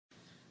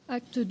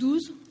Acte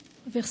 12,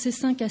 versets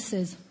 5 à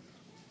 16.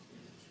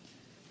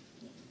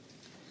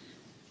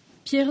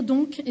 Pierre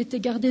donc était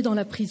gardé dans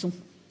la prison,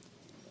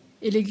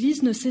 et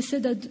l'Église ne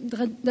cessait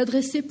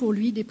d'adresser pour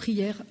lui des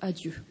prières à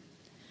Dieu.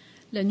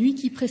 La nuit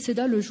qui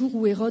précéda le jour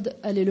où Hérode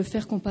allait le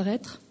faire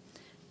comparaître,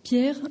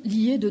 Pierre,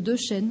 lié de 2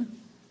 chaînes,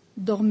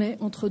 dormait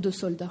entre 2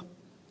 soldats,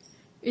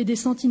 et des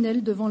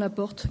sentinelles devant la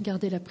porte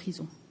gardaient la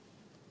prison.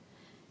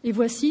 Et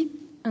voici,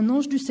 un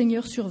ange du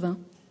Seigneur survint,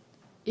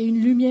 et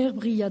une lumière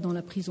brilla dans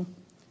la prison.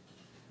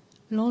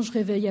 L'ange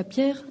réveilla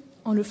Pierre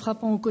en le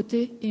frappant au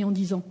côté et en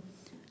disant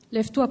 «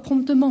 Lève-toi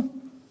promptement !»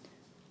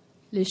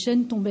 Les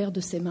chaînes tombèrent de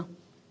ses mains.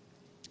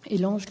 Et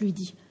l'ange lui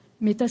dit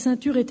 « Mets ta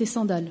ceinture et tes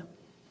sandales. »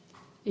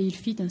 Et il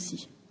fit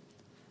ainsi.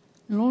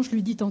 L'ange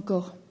lui dit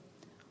encore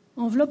 «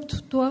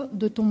 Enveloppe-toi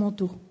de ton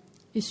manteau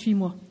et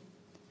suis-moi. »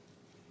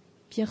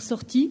 Pierre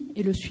sortit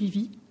et le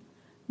suivit,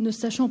 ne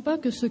sachant pas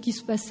que ce qui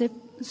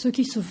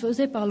se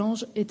faisait par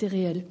l'ange était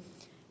réel,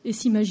 et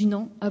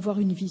s'imaginant avoir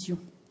une vision.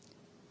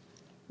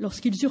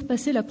 Lorsqu'ils eurent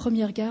passé la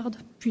première garde,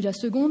 puis la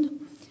seconde,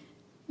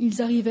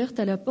 ils arrivèrent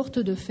à la porte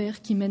de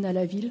fer qui mène à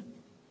la ville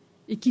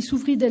et qui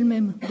s'ouvrit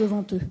d'elle-même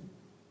devant eux.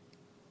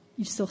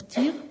 Ils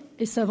sortirent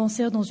et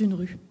s'avancèrent dans une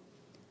rue.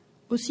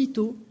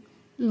 Aussitôt,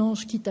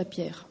 l'ange quitta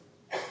Pierre.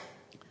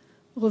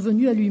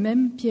 Revenu à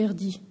lui-même, Pierre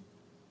dit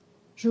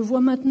 « Je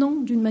vois maintenant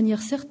d'une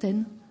manière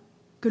certaine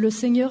que le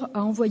Seigneur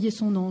a envoyé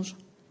son ange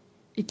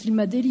et qu'il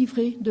m'a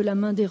délivré de la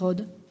main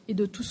d'Hérode et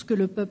de tout ce que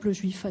le peuple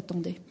juif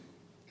attendait. »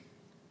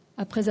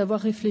 Après avoir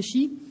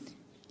réfléchi,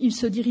 il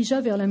se dirigea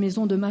vers la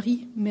maison de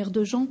Marie, mère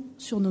de Jean,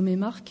 surnommée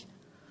Marc,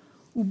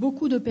 où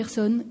beaucoup de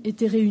personnes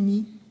étaient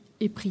réunies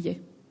et priaient.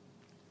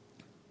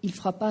 Il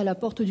frappa à la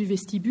porte du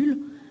vestibule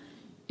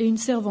et une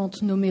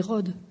servante nommée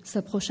Rhoda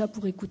s'approcha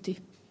pour écouter.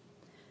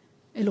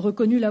 Elle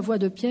reconnut la voix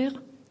de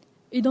Pierre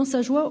et dans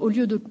sa joie, au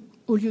lieu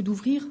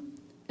d'ouvrir,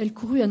 elle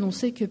courut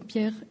annoncer que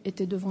Pierre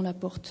était devant la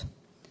porte.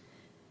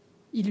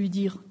 Ils lui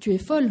dirent « Tu es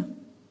folle !»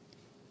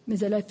 Mais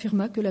elle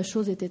affirma que la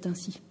chose était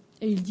ainsi.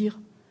 Et ils dirent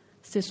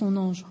 « C'est son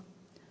ange ».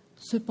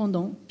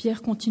 Cependant,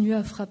 Pierre continua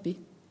à frapper.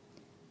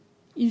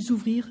 Ils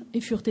ouvrirent et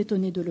furent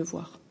étonnés de le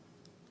voir.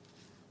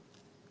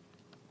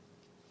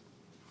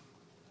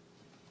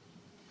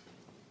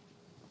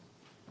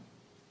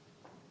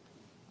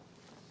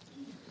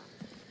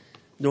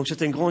 Donc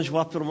c'est une grande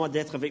joie pour moi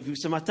d'être avec vous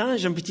ce matin.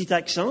 J'ai un petit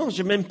accent.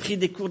 J'ai même pris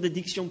des cours de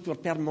diction pour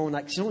perdre mon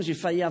accent. J'ai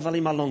failli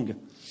avaler ma langue.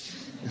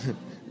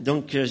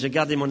 Donc j'ai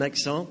gardé mon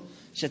accent.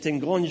 C'est une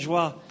grande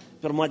joie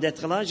pour moi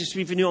d'être là. Je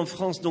suis venu en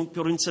France donc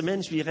pour une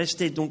semaine. Je suis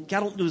resté donc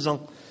 42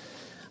 ans.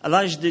 À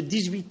l'âge de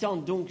 18 ans,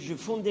 donc je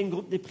fondais un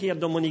groupe de prière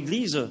dans mon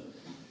église.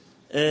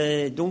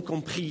 Donc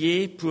on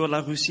priait pour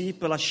la Russie,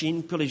 pour la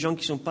Chine, pour les gens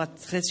qui ne sont pas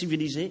très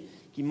civilisés,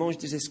 qui mangent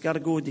des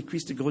escargots, des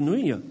cuisses de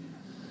grenouilles.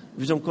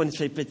 Vous en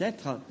connaissez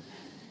peut-être.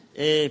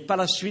 Et par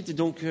la suite,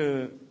 donc,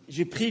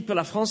 j'ai prié pour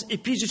la France. Et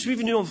puis, je suis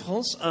venu en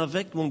France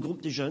avec mon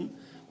groupe de jeunes.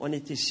 On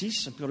était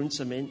 6 pour une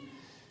semaine.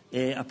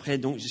 Et après,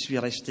 donc, je suis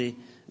resté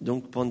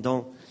donc,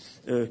 pendant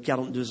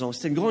 42 ans.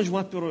 C'est une grande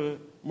joie pour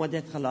moi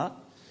d'être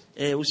là.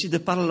 Et aussi de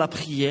parler de la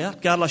prière.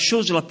 Car la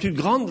chose la plus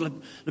grande,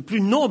 la plus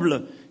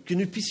noble que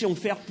nous puissions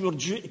faire pour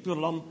Dieu et pour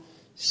l'homme,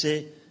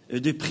 c'est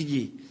de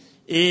prier.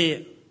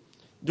 Et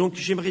donc,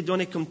 j'aimerais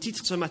donner comme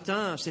titre ce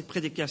matin à cette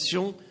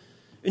prédication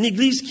 « Une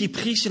Église qui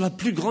prie, c'est la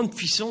plus grande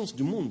puissance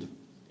du monde ».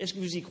 Est-ce que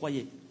vous y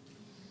croyez?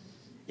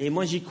 Et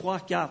moi, j'y crois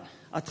car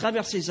à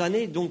travers ces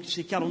années, donc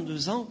ces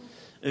 42 ans,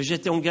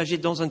 j'étais engagé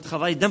dans un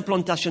travail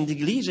d'implantation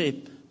d'églises.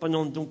 Et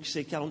pendant donc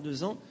ces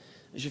 42 ans,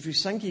 j'ai vu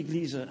 5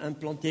 églises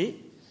implantées.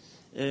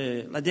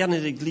 La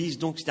dernière église,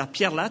 donc, c'était à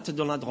Pierre-Latte,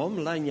 dans la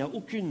Drôme. Là, il n'y a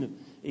aucune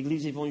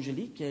église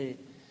évangélique. Et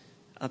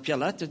à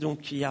Pierre-Latte,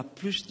 donc, il y a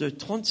plus de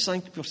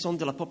 35%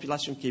 de la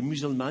population qui est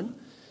musulmane.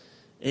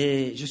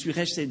 Et je suis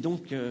resté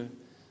donc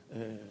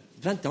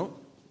 20 ans,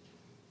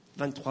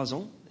 23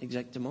 ans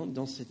exactement,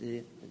 dans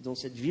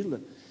cette ville.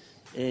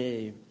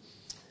 Et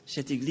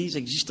cette église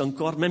existe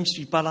encore, même si je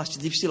ne suis pas là,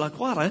 c'est difficile à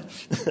croire. Hein.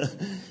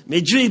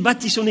 Mais Dieu a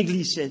bâti son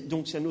église.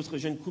 Donc c'est notre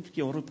jeune couple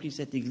qui ont repris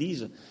cette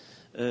église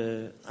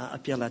à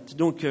Pierre-Latte.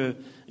 Donc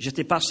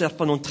j'étais pasteur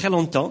pendant très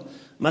longtemps.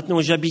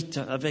 Maintenant j'habite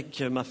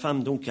avec ma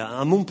femme donc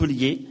à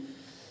Montpellier.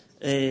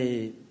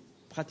 Et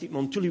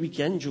pratiquement tous les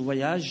week-ends, je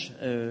voyage,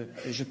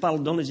 je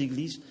parle dans les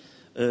églises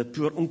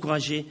pour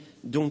encourager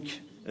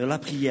donc la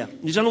prière.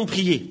 Nous allons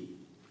prier.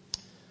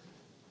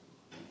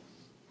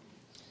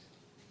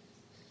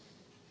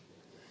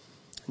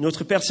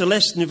 Notre Père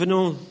Céleste, nous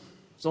venons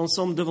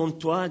ensemble devant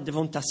toi,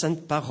 devant ta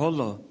sainte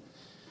parole.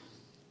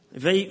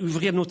 Veuille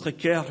ouvrir notre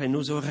cœur et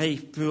nos oreilles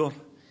pour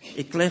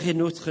éclairer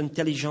notre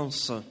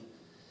intelligence,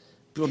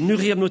 pour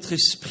nourrir notre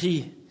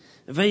esprit.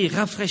 Veuille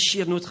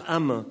rafraîchir notre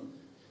âme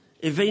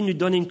et veuille nous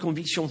donner une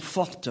conviction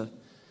forte,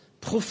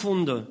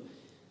 profonde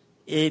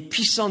et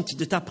puissante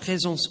de ta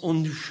présence en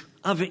nous,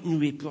 avec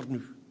nous et pour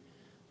nous.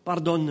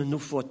 Pardonne nos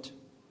fautes.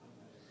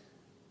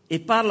 Et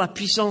par la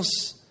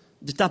puissance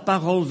de ta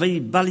parole, veuille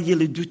balayer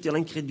le doute et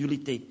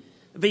l'incrédulité.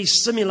 Veuille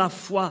semer la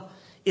foi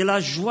et la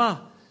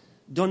joie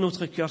dans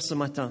notre cœur ce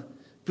matin,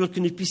 pour que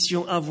nous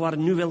puissions avoir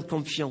une nouvelle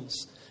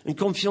confiance, une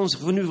confiance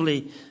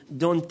renouvelée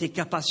dans tes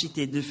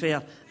capacités de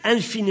faire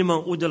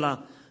infiniment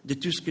au-delà de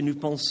tout ce que nous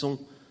pensons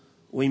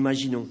ou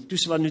imaginons. Tout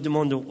cela nous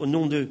demandons au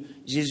nom de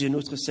Jésus,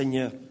 notre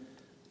Seigneur,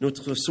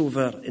 notre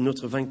Sauveur et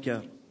notre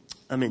Vainqueur.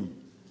 Amen.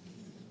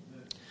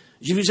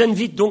 Je vous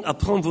invite donc à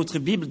prendre votre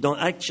Bible dans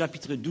Actes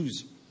chapitre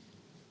 12.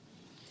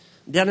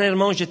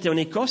 Dernièrement, j'étais en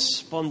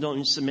Écosse pendant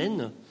une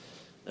semaine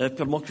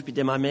pour m'occuper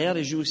de ma mère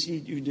et j'ai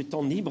aussi eu du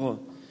temps libre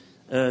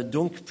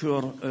donc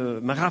pour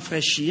me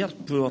rafraîchir,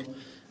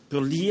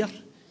 pour lire.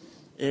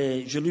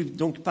 Et j'ai lu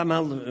donc pas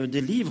mal de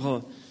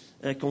livres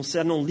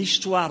concernant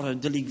l'histoire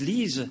de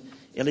l'Église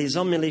et les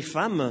hommes et les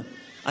femmes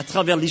à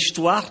travers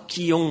l'histoire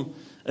qui ont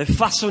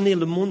façonné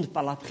le monde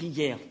par la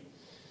prière.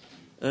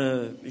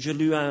 J'ai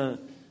lu un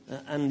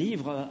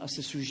livre à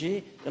ce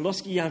sujet. Et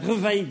lorsqu'il y a un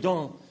réveil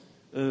dans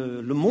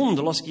le monde,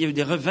 lorsqu'il y a eu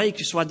des réveils, que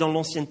ce soit dans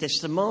l'Ancien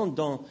Testament,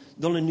 dans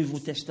le Nouveau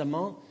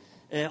Testament,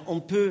 on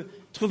peut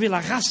trouver la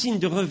racine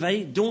de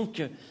réveil.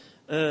 Donc,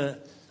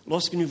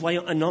 lorsque nous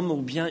voyons un homme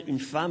ou bien une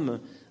femme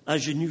à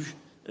genoux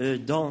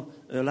dans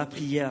la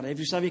prière. Et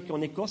vous savez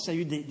qu'en Écosse, il y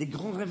a eu des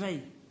grands réveils.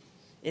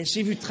 Et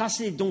si vous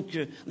tracez donc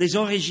les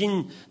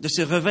origines de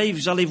ce réveil,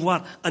 vous allez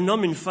voir un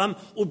homme, une femme,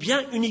 ou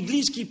bien une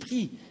église qui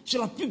prie. C'est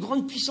la plus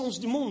grande puissance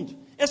du monde.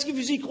 Est-ce que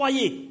vous y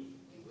croyez?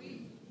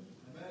 Oui.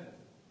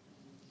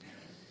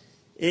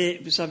 Et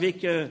vous savez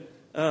que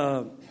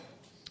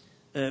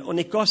en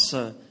Écosse,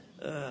 à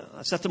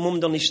un certain moment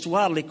dans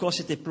l'histoire, l'Écosse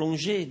était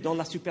plongée dans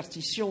la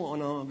superstition.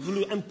 On a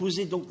voulu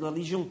imposer donc la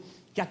religion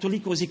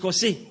catholique aux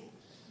Écossais.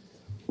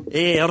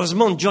 Et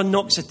heureusement, John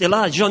Knox était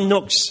là. John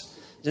Knox,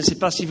 je ne sais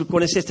pas si vous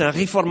connaissez, c'est un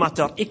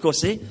réformateur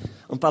écossais.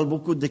 On parle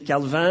beaucoup de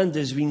Calvin,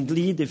 de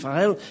Zwingli, de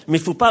Farrell, mais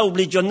il ne faut pas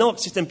oublier John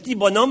Knox. C'est un petit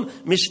bonhomme,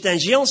 mais c'est un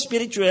géant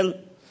spirituel.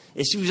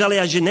 Et si vous allez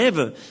à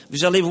Genève,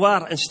 vous allez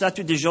voir une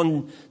statue de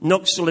John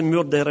Knox sur le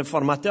mur des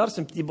réformateurs.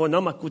 C'est un petit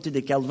bonhomme à côté de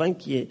Calvin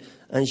qui est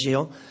un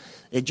géant.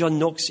 Et John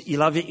Knox,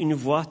 il avait une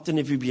voix,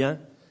 tenez-vous bien,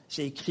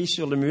 c'est écrit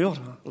sur le mur,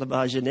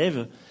 là-bas à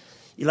Genève,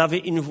 il avait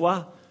une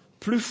voix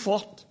plus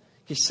forte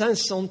que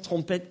 500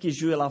 trompettes qui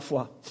jouent à la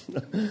fois.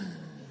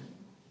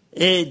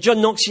 Et John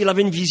Knox, il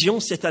avait une vision,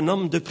 c'est un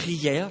homme de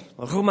prière,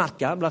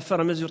 remarquable. À fur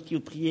et à mesure qu'il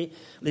priait,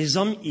 les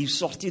hommes, ils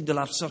sortaient de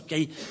leur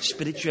cercueil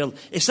spirituel.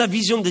 Et sa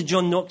vision de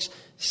John Knox,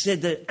 c'est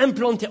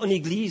d'implanter en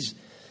église,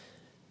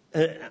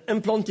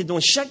 implanter dans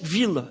chaque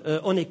ville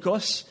en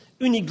Écosse,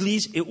 une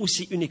église et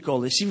aussi une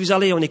école. Et si vous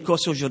allez en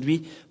Écosse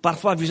aujourd'hui,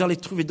 parfois vous allez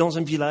trouver dans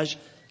un village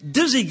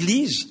 2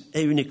 églises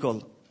et une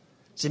école.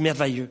 C'est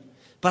merveilleux.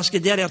 Parce que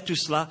derrière tout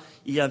cela,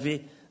 il y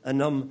avait un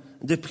homme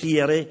de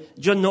prière. Et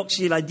John Knox,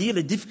 il a dit,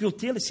 les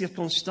difficultés, les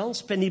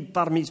circonstances pénibles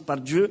permises par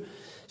Dieu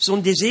sont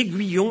des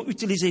aiguillons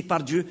utilisés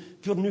par Dieu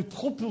pour nous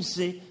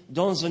propulser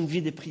dans une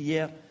vie de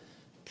prière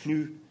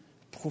plus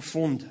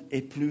profonde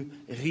et plus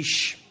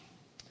riche.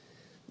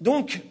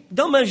 Donc,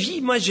 dans ma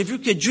vie, moi, j'ai vu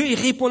que Dieu il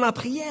répond à la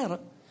prière.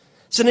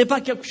 Ce n'est pas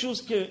quelque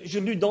chose que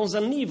j'ai lu dans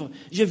un livre.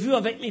 J'ai vu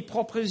avec mes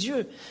propres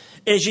yeux.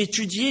 Et j'ai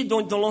étudié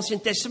dans l'Ancien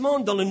Testament,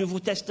 dans le Nouveau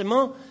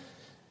Testament,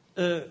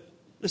 le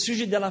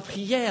sujet de la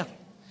prière.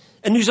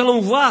 Et nous allons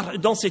voir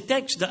dans ces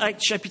textes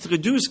d'Actes chapitre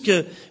 12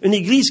 qu'une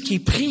église qui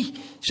prie,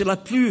 c'est la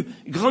plus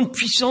grande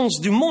puissance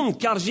du monde,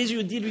 car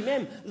Jésus dit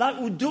lui-même, là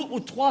où 2 ou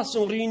 3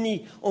 sont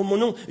réunis en mon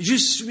nom, je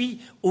suis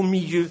au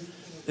milieu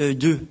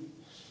d'eux.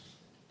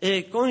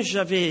 Et quand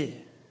j'avais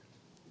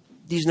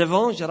 19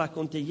 ans, j'ai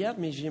raconté hier,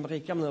 mais j'aimerais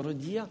quand même le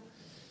redire,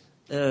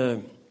 je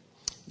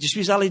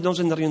suis allé dans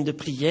une réunion de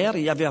prière,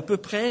 il y avait à peu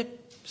près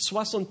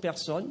 60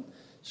 personnes,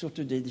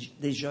 surtout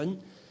des jeunes.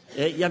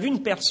 Et il y avait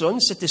une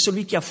personne, c'était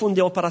celui qui a fondé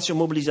Opération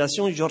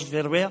Mobilisation, Georges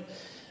Verwer.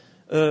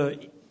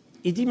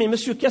 Il dit, mais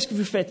monsieur, qu'est-ce que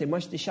vous faites? Et moi,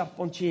 j'étais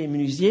charpentier et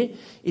menuisier.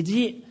 Il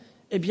dit,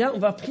 eh bien, on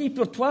va prier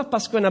pour toi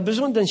parce qu'on a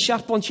besoin d'un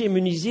charpentier et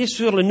menuisier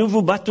sur le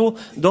nouveau bateau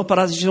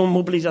d'Opération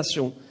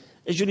Mobilisation.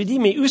 Et je lui dis,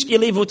 mais où est-ce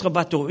qu'il est votre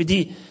bateau? Il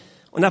dit,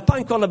 on n'a pas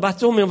encore le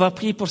bateau, mais on va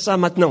prier pour ça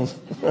maintenant.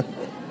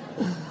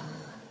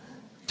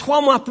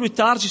 3 mois plus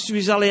tard, je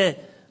suis allé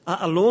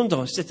à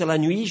Londres, c'était la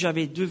nuit,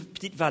 j'avais 2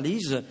 petites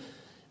valises.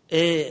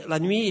 Et la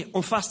nuit,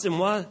 en face de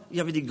moi, il y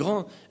avait des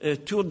grands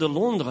tours de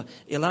Londres.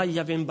 Et là, il y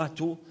avait un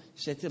bateau.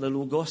 C'était le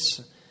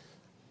Logos.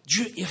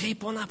 Dieu, il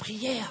répond à la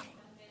prière.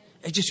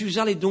 Et je suis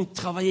allé donc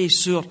travailler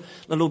sur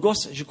le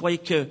Logos. Je croyais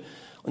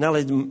qu'on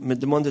allait me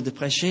demander de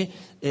prêcher.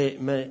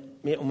 Mais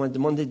on m'a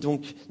demandé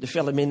donc de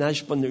faire le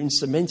ménage pendant une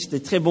semaine.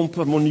 C'était très bon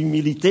pour mon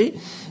humilité.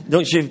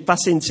 Donc, j'ai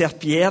passé une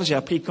serpillière. J'ai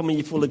appris comment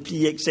il faut le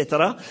plier, etc.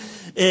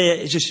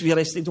 Et je suis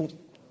resté donc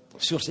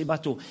sur ces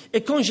bateaux.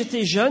 Et quand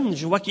j'étais jeune,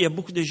 je vois qu'il y a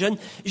beaucoup de jeunes,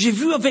 j'ai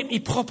vu avec mes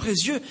propres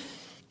yeux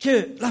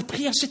que la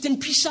prière, c'est une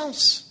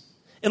puissance.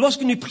 Et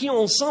lorsque nous prions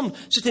ensemble,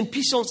 c'est une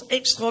puissance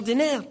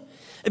extraordinaire.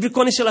 Et vous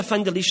connaissez la fin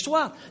de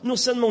l'histoire. Non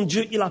seulement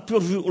Dieu, il a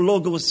pourvu au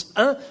Logos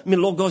 1, mais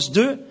Logos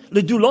 2,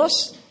 le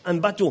Doulos, un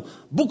bateau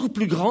beaucoup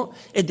plus grand.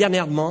 Et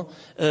dernièrement,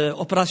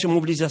 Opération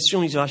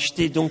Mobilisation, ils ont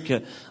acheté donc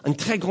un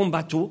très grand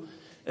bateau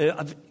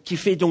qui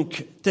fait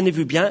donc,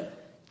 tenez-vous bien,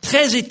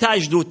 13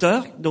 étages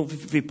d'auteur. Donc, vous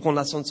pouvez prendre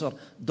l'ascenseur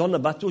dans le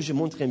bateau. J'ai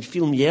montré un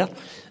film hier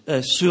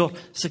sur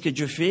ce que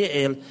Dieu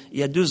fait. Et il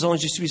y a 2 ans,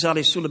 je suis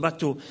allé sur le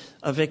bateau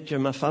avec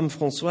ma femme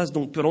Françoise,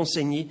 donc pour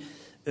enseigner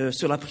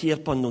sur la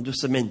prière pendant 2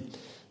 semaines.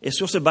 Et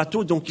sur ce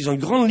bateau, donc, ils ont une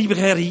grande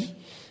librairie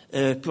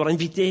pour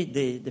inviter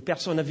des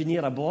personnes à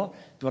venir à bord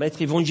pour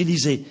être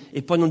évangélisées.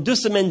 Et pendant 2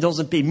 semaines dans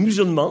un pays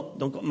musulman,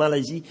 donc en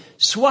Malaisie,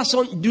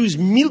 72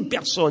 000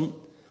 personnes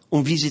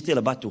ont visité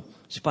le bateau.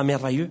 C'est pas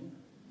merveilleux?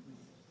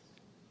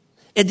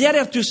 Et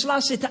derrière tout cela,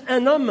 c'est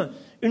un homme,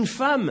 une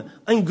femme,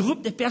 un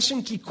groupe de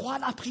personnes qui croient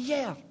à la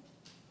prière.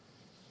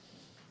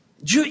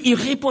 Dieu, il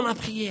répond à la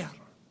prière.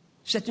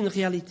 C'est une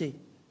réalité.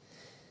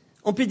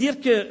 On peut dire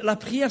que la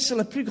prière, c'est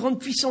la plus grande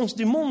puissance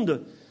du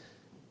monde.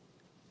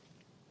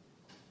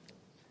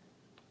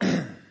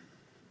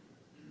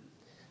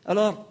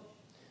 Alors,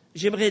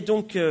 j'aimerais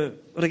donc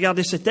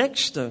regarder ce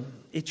texte,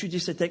 étudier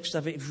ce texte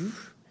avec vous.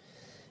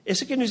 Et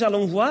ce que nous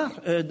allons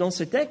voir dans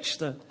ce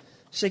texte,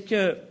 c'est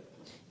que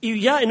il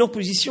y a une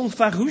opposition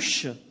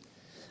farouche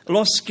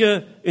lorsque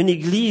une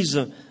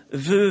Église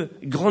veut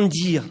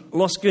grandir,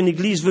 lorsqu'une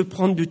Église veut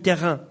prendre du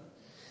terrain.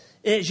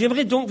 Et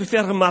j'aimerais donc vous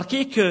faire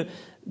remarquer que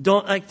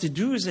dans Acte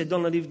 12 et dans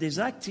le livre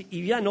des Actes,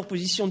 il y a une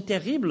opposition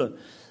terrible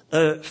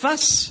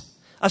face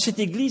à cette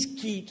Église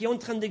qui est en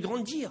train de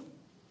grandir.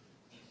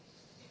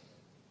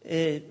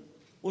 Et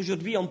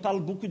aujourd'hui, on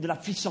parle beaucoup de la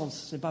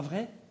puissance, c'est pas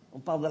vrai? On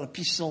parle de la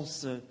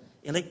puissance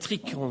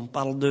électrique, on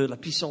parle de la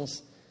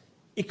puissance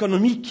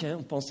économique,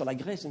 on pense à la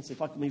Grèce, on ne sait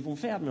pas comment ils vont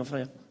faire, mais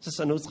enfin, ça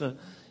c'est notre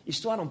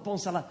histoire. On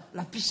pense à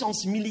la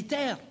puissance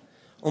militaire,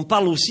 on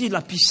parle aussi de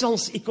la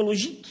puissance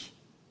écologique.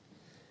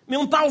 Mais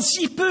on parle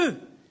si peu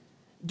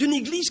d'une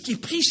Église qui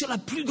prie sur la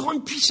plus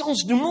grande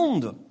puissance du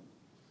monde.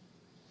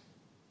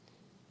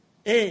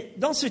 Et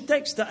dans ce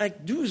texte,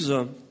 Acte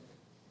 12,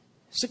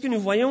 ce que nous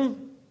voyons,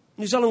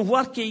 nous allons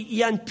voir qu'il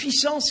y a une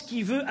puissance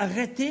qui veut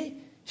arrêter,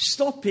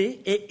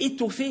 stopper et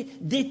étoffer,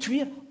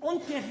 détruire,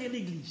 enterrer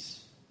l'Église.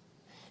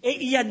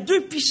 Et il y a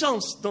 2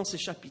 puissances dans ce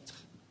chapitre.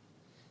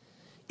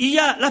 Il y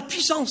a la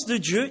puissance de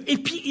Dieu et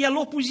puis il y a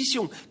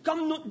l'opposition,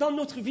 comme dans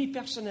notre vie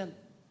personnelle.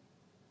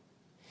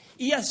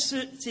 Il y a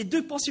ces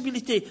 2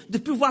 possibilités de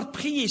pouvoir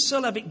prier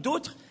seul avec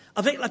d'autres,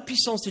 avec la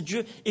puissance de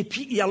Dieu, et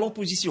puis il y a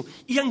l'opposition.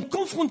 Il y a une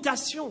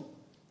confrontation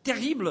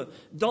terrible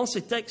dans ce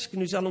texte que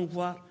nous allons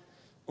voir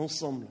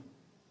ensemble.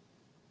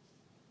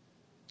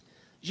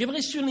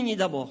 J'aimerais souligner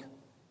d'abord,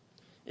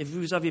 et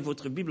vous avez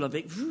votre Bible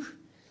avec vous,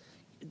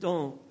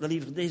 dans le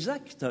livre des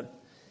Actes,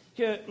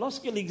 que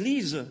lorsque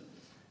l'Église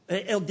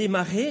elle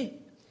démarrait,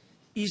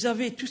 ils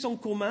avaient tous en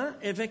commun,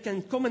 avec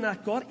un commun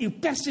accord, ils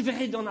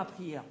persévéraient dans la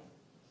prière.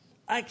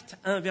 Acte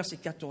 1, verset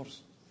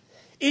 14.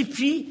 Et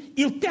puis,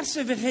 ils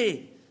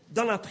persévéraient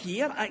dans la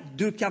prière, Acte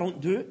 2,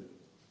 42,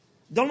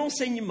 dans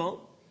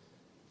l'enseignement,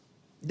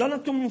 dans la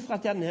communion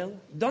fraternelle,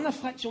 dans la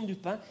fraction du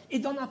pain et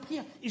dans la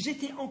prière. Ils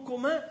étaient en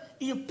commun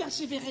et ils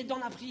persévéraient dans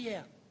la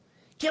prière.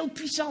 Quelle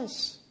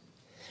puissance!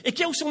 Et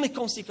quelles sont les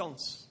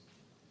conséquences?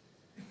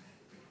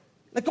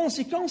 La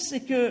conséquence,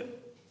 c'est que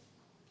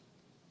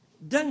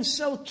d'un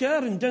seul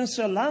cœur, d'une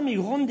seule âme, ils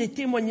rendent des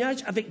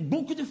témoignages avec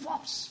beaucoup de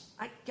force.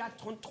 Acte 4,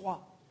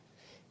 33.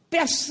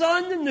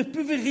 Personne ne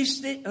pouvait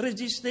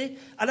résister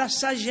à la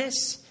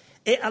sagesse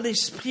et à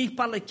l'esprit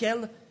par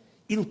lequel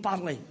ils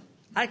parlaient.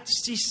 Acte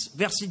 6,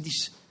 verset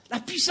 10. La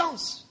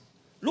puissance,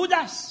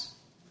 l'audace.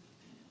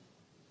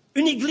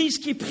 Une Église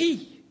qui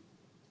prie.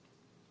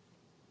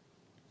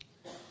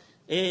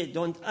 Et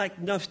dans Acte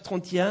 9,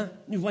 31,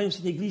 nous voyons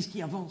cette Église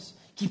qui avance,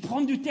 qui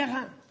prend du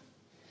terrain.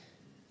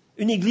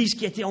 Une Église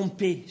qui était en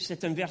paix.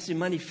 C'est un verset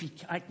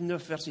magnifique. Acte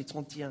 9, verset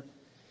 31.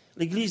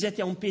 L'Église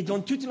était en paix dans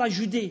toute la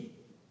Judée,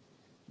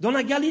 dans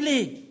la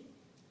Galilée,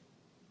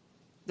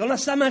 dans la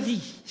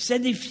Samarie,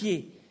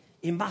 s'édifiait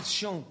et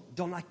marchant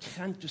dans la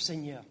crainte du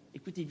Seigneur.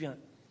 Écoutez bien.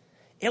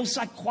 Elle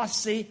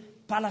s'accroissait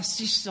par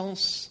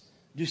l'assistance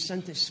du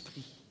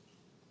Saint-Esprit.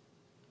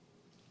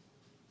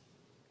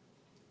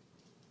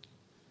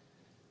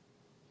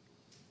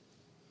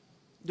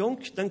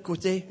 Donc, d'un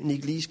côté, une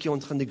Église qui est en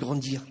train de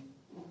grandir,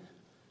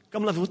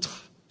 comme la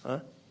vôtre.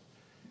 Hein?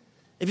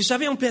 Et vous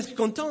savez, on peut être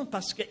content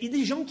parce qu'il y a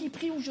des gens qui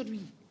prient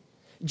aujourd'hui.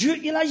 Dieu,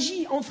 il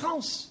agit en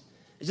France.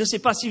 Je ne sais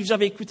pas si vous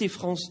avez écouté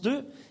France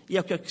 2, il y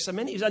a quelques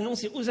semaines, ils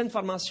annonçaient aux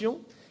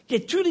informations que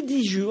tous les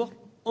 10 jours,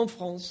 en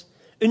France,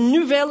 une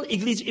nouvelle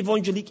église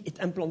évangélique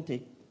est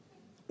implantée.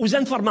 Aux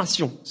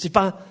informations. C'est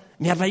pas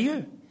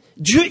merveilleux.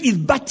 Dieu, il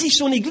bâtit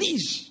son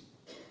église.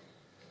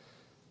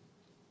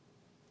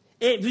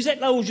 Et vous êtes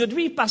là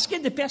aujourd'hui parce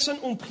que des personnes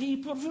ont prié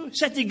pour vous.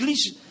 Cette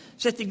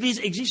église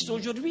existe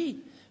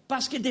aujourd'hui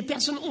parce que des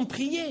personnes ont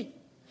prié.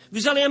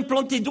 Vous allez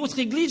implanter d'autres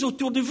églises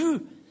autour de vous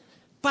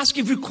parce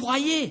que vous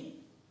croyez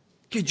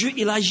que Dieu,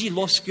 il agit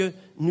lorsque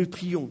nous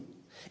prions.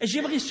 Et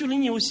j'aimerais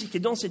souligner aussi que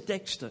dans ce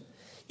texte,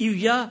 il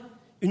y a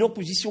une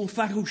opposition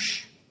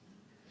farouche.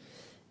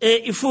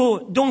 Et il faut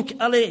donc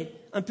aller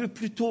un peu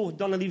plus tôt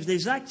dans le livre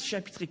des Actes,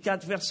 chapitre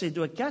 4, versets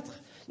 2 à 4.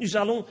 Nous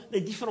allons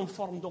les différentes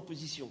formes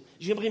d'opposition.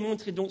 J'aimerais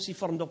montrer donc ces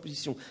formes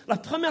d'opposition. La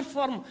première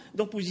forme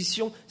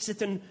d'opposition,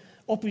 c'est une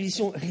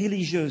opposition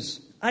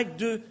religieuse. Acte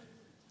 2,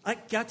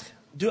 Acte 4,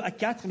 2 à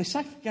 4, le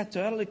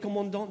sacrificateur, le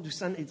commandant du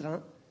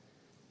Sanhédrin,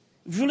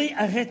 voulait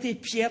arrêter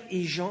Pierre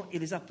et Jean et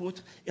les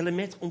apôtres et les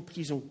mettre en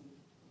prison.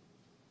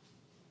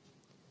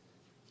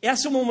 Et à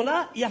ce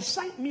moment-là, il y a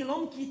 5000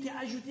 hommes qui étaient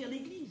ajoutés à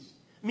l'Église.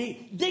 Mais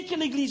dès que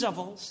l'Église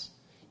avance,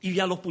 il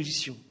y a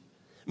l'opposition.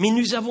 Mais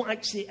nous avons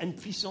accès à une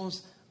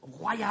puissance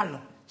royale.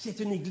 C'est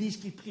une Église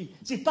qui prie.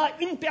 Ce n'est pas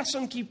une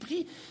personne qui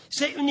prie,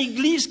 c'est une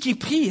Église qui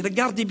prie.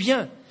 Regardez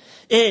bien.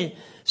 Et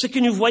ce que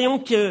nous voyons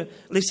que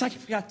les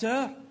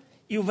sacrificateurs,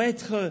 ils vont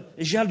être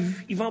jaloux,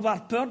 ils vont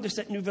avoir peur de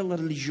cette nouvelle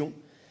religion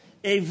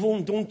et ils vont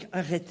donc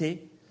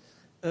arrêter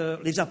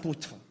les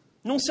apôtres.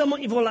 Non seulement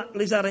ils vont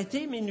les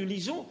arrêter, mais nous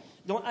lisons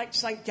dans Acte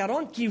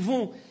 5:40 qu'ils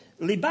vont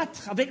les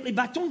battre avec les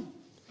bâtons.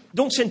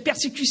 Donc c'est une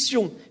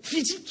persécution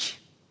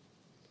physique.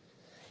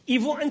 Ils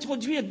vont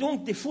introduire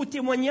donc des faux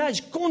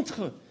témoignages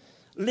contre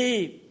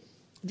les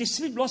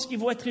disciples lorsqu'ils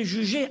vont être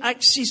jugés.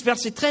 Acte 6,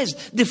 verset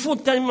 13. Des faux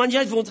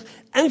témoignages vont être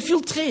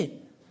infiltrés.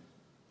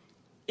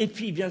 Et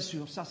puis, bien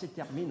sûr, ça se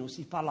termine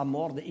aussi par la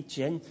mort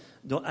d'Étienne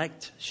dans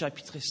Actes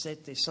chapitre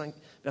 7 et 5,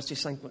 verset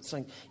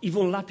 55. Ils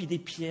vont lapider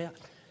Pierre,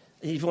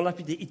 et ils vont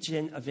lapider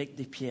Étienne avec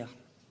des pierres.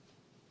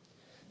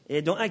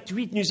 Et dans Acte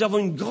 8, nous avons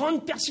une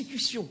grande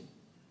persécution.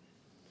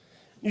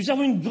 Nous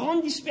avons une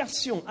grande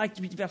dispersion, Acte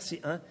 8,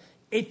 verset 1.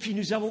 Et puis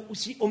nous avons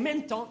aussi, au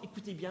même temps,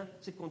 écoutez bien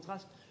ce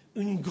contraste,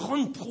 une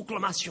grande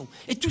proclamation.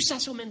 Et tout ça,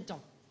 c'est au même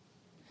temps.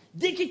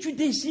 Dès que tu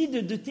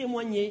décides de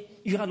témoigner,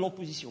 il y aura de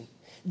l'opposition.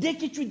 Dès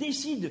que tu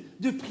décides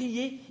de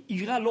prier,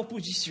 il y aura de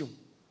l'opposition.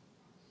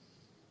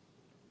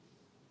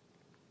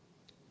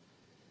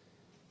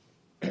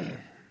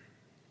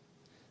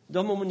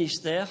 Dans mon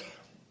ministère,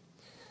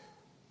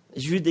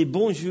 j'ai eu des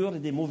bons jours et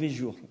des mauvais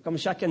jours, comme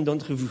chacun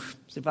d'entre vous.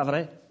 C'est pas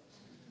vrai?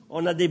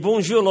 On a des bons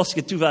jours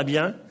lorsque tout va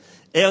bien,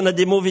 et on a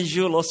des mauvais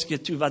jours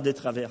lorsque tout va de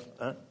travers.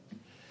 Hein?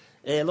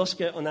 Et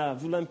lorsqu'on a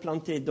voulu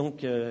implanter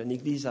donc une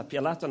église à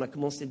Pierre-Latte, on a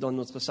commencé dans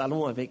notre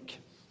salon avec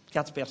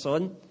 4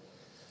 personnes.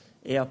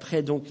 Et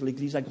après, donc,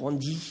 l'église a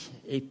grandi.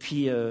 Et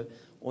puis,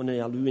 on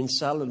a loué une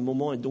salle. Le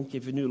moment est donc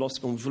venu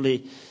lorsqu'on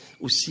voulait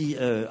aussi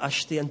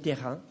acheter un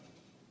terrain.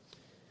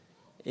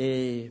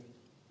 Et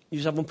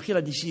nous avons pris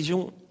la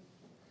décision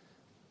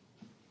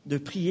de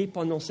prier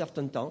pendant un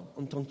certain temps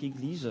en tant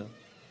qu'église.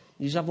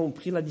 Nous avons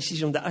pris la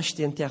décision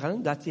d'acheter un terrain,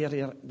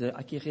 d'acquérir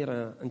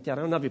un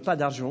terrain. On n'avait pas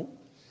d'argent.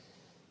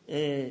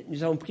 Et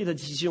nous avons pris la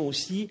décision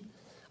aussi,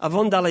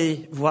 avant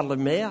d'aller voir le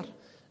maire,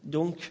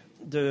 donc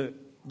de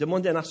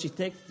demander à un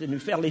architecte de nous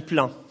faire les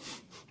plans.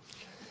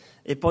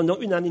 Et pendant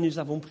une année, nous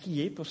avons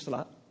prié pour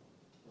cela.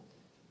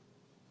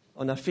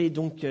 On a fait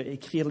donc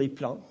écrire les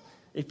plans.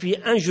 Et puis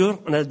un jour,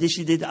 on a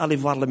décidé d'aller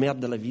voir le maire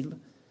de la ville.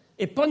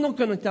 Et pendant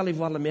qu'on était allé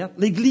voir le maire,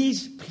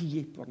 l'église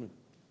priait pour nous.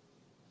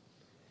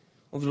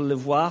 On voulait le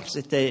voir,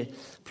 c'était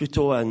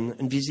plutôt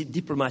une visite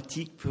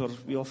diplomatique pour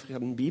lui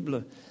offrir une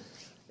Bible.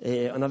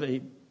 Et on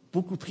avait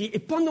beaucoup prié. Et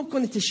pendant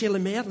qu'on était chez le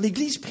maire,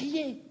 l'église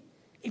priait.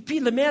 Et puis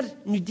le maire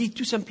nous dit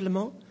tout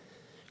simplement,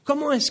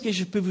 comment est-ce que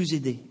je peux vous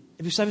aider?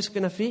 Et vous savez ce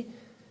qu'on a fait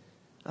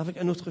avec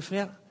un autre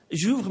frère?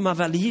 J'ouvre ma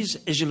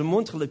valise et je lui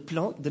montre le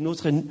plan de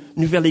notre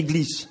nouvelle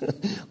église.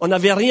 On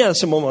n'avait rien à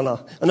ce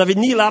moment-là. On n'avait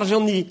ni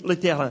l'argent ni le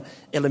terrain.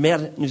 Et le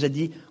maire nous a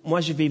dit,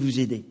 moi je vais vous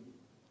aider.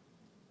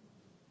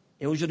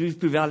 Et aujourd'hui, vous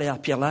pouvez aller à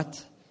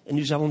Pierre-Latte. Et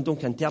nous avons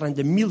donc un terrain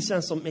de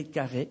 1500 mètres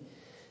carrés.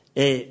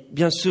 Et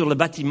bien sûr, le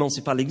bâtiment, ce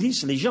n'est pas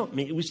l'église, c'est les gens.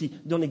 Mais aussi,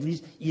 dans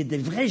l'église, il y a des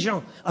vrais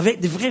gens avec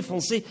des vrais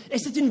Français. Et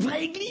c'est une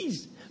vraie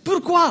église.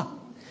 Pourquoi?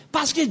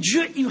 Parce que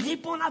Dieu, il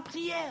répond à la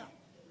prière.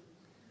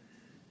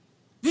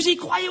 Vous y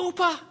croyez ou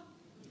pas?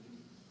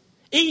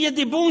 Et il y a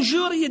des bons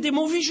jours, il y a des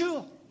mauvais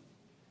jours.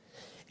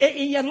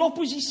 Et il y a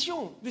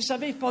l'opposition. Vous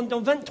savez, pendant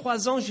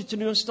 23 ans, j'ai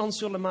tenu un stand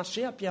sur le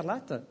marché à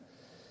Pierre-Latte.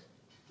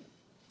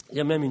 Il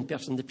y a même une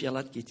personne de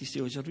Pierre-Latte qui est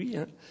ici aujourd'hui,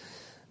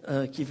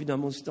 qui est venue dans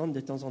mon stand de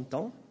temps en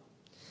temps.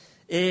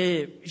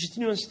 Et j'ai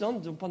tenu un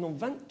stand pendant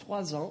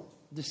 23 ans,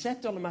 de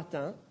 7 heures le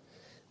matin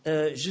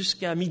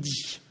jusqu'à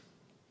midi.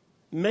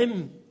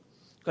 Même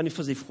quand il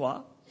faisait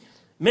froid,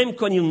 même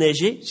quand il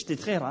neigeait, c'était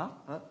très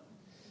rare. Hein.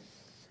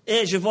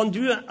 Et j'ai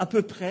vendu à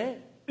peu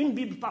près une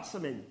Bible par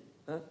semaine.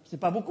 Hein. C'est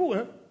pas beaucoup.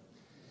 Hein.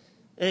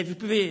 Et vous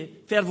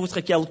pouvez faire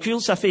votre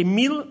calcul, ça fait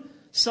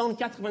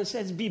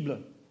 1196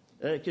 Bibles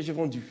que j'ai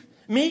vendues.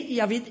 Mais il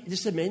y avait des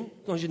semaines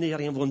quand je n'ai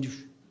rien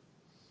vendu.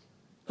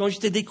 Quand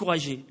j'étais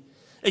découragé.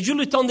 Et j'ai eu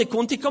le temps de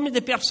compter combien de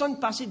personnes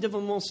passaient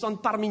devant mon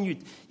stand par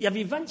minute. Il y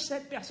avait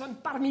 27 personnes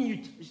par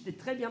minute. J'étais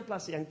très bien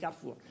placé, un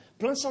carrefour,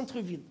 plein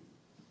centre-ville.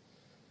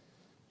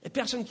 Et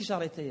personne qui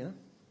s'arrêtait. Hein.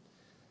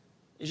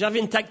 J'avais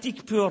une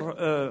tactique pour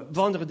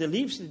vendre des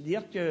livres,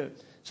 c'est-à-dire que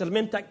c'est la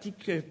même tactique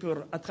que pour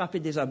attraper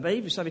des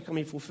abeilles. Vous savez comment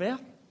il faut faire?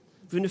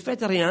 Vous ne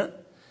faites rien,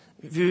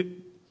 vous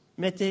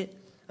mettez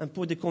un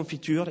pot de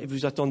confiture et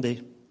vous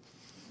attendez.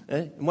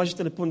 Hein? Moi,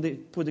 j'étais le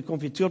pot de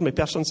confiture, mais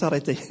personne ne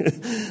s'arrêtait.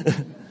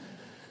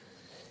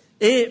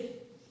 Et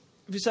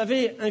vous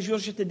savez, un jour,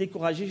 j'étais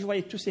découragé. Je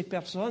voyais toutes ces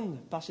personnes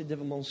passer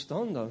devant mon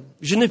stand.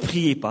 Je ne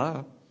priais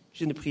pas.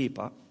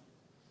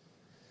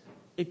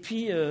 Et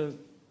puis,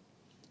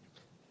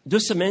 2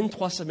 semaines,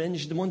 3 semaines,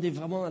 je demandais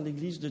vraiment à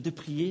l'église de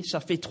prier. Ça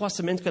fait 3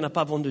 semaines qu'on n'a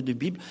pas vendu de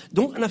Bible.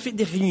 Donc, on a fait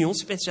des réunions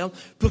spéciales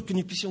pour que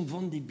nous puissions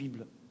vendre des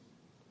Bibles.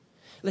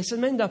 La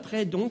semaine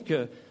d'après, donc,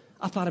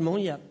 apparemment,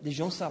 il y a des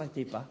gens ne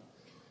s'arrêtaient pas.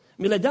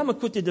 Mais la dame à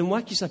côté de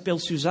moi, qui s'appelle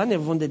Suzanne, elle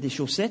vendait des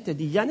chaussettes. Elle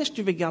dit, Yann, est-ce que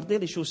tu veux garder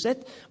les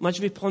chaussettes? Moi,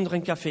 je vais prendre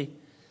un café.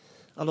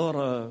 Alors,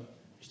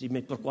 je dis,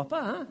 mais pourquoi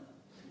pas, hein?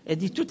 Elle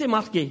dit, tout est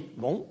marqué.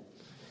 Bon.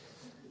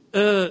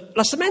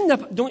 La semaine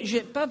d'après, donc,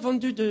 j'ai pas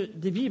vendu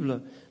des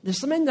Bibles. La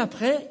semaine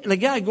d'après, le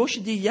gars à gauche,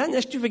 il dit, Yann,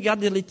 est-ce que tu veux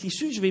garder les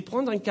tissus? Je vais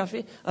prendre un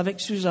café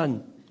avec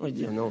Suzanne. On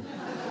dit, non.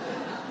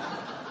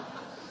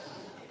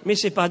 Mais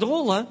c'est pas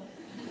drôle, hein?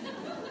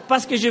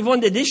 Parce que je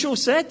vendais des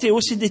chaussettes et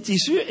aussi des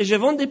tissus et je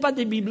vendais pas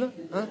des Bibles,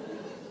 hein?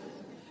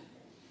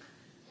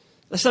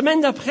 La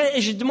semaine d'après,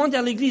 et j'ai demandé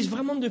à l'église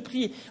vraiment de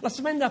prier. La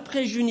semaine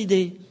d'après, j'ai une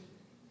idée.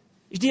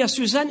 Je dis à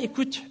Suzanne,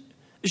 écoute,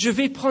 je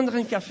vais prendre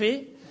un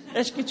café.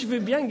 Est-ce que tu veux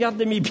bien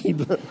garder mes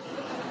Bibles?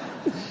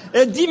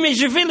 Elle dit, mais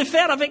je vais le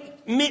faire avec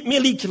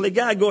Mélik, le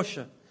gars à gauche.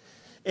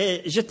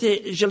 Et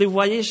je les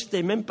voyais,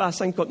 j'étais même pas à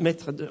 50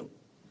 mètres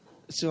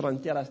sur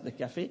une terrasse de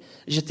café.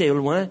 J'étais au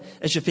loin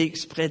et je fais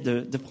exprès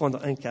de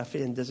prendre un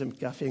café, un deuxième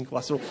café, un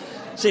croissant.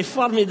 C'est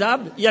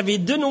formidable. Il y avait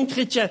 2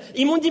 non-chrétiens.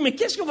 Ils m'ont dit, mais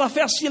qu'est-ce qu'on va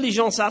faire si les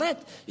gens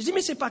s'arrêtent? Je dis,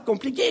 mais c'est pas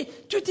compliqué.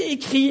 Tout est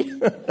écrit.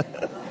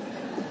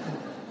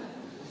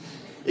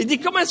 Il dit,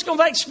 comment est-ce qu'on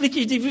va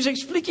expliquer? Je dis, vous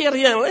expliquez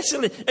rien.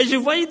 Et je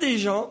voyais des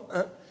gens,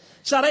 hein,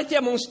 s'arrêter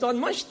à mon stand.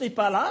 Moi, je n'étais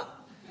pas là.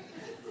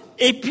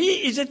 Et puis,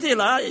 ils étaient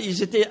là.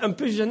 Ils étaient un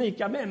peu gênés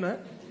quand même. Hein.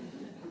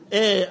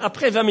 Et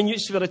après 20 minutes,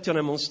 je suis retourné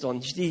à mon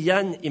stand. Je dis,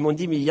 Yann, ils m'ont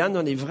dit, mais Yann,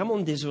 on est vraiment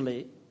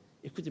désolé.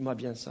 Écoutez-moi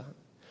bien ça.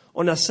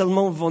 On a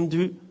seulement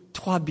vendu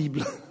 3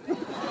 Bibles.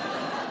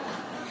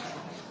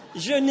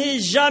 Je n'ai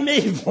jamais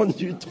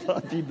vendu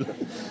 3 Bibles.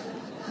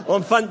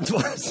 Enfin, de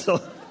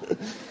toute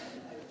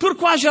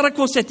Pourquoi je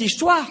raconte cette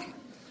histoire?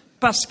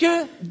 Parce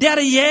que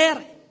derrière,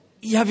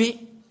 il y avait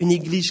une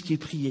église qui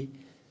priait.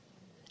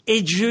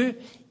 Et Dieu,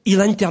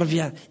 il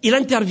intervient. Il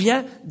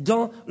intervient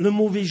dans le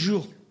mauvais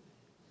jour.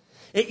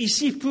 Et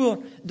ici,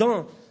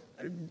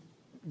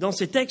 dans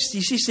ce texte,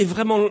 ici, c'est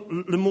vraiment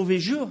le mauvais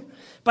jour.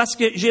 Parce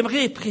que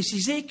j'aimerais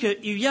préciser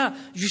qu'il y a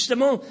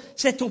justement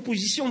cette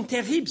opposition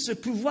terrible, ce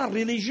pouvoir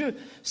religieux,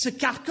 ce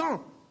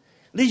carcan.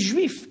 Les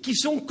Juifs qui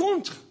sont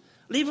contre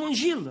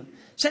l'Évangile.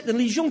 Cette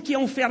religion qui a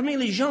enfermé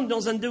les gens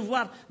dans un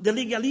devoir de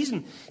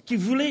légalisme, qui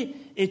voulait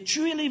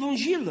tuer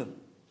l'Évangile.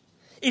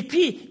 Et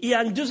puis, il y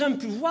a un deuxième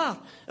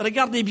pouvoir.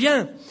 Regardez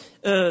bien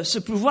ce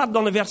pouvoir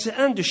dans le verset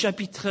 1 du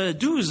chapitre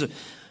 12.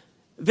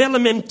 Vers le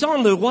même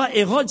temps, le roi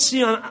Hérode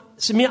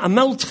se met à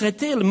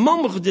maltraiter le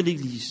membre de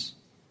l'Église.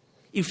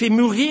 Il fait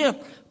mourir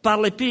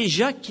par l'épée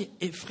Jacques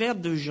et frère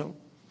de Jean.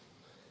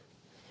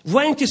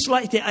 Voyant que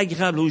cela était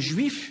agréable aux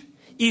Juifs,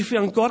 il fait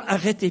encore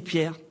arrêter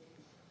Pierre.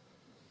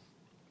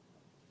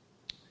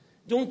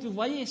 Donc, vous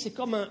voyez, c'est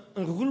comme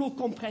un rouleau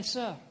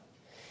compresseur.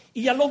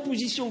 Il y a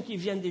l'opposition qui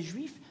vient des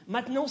Juifs.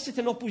 Maintenant, c'est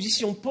une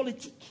opposition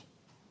politique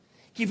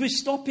qui veut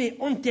stopper,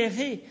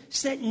 enterrer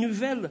cette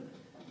nouvelle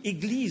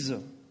Église.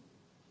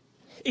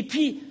 Et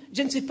puis,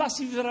 je ne sais pas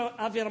si vous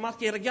avez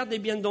remarqué, regardez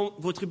bien dans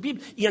votre Bible,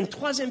 il y a une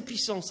 3e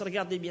puissance,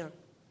 regardez bien.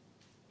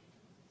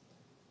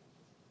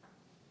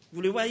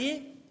 Vous le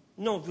voyez?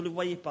 Non, vous ne le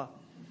voyez pas.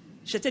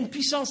 C'est une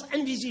puissance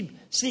invisible.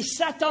 C'est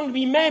Satan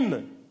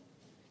lui-même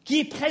qui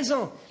est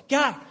présent,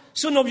 car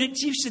son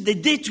objectif, c'est de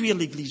détruire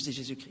l'Église de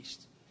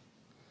Jésus-Christ.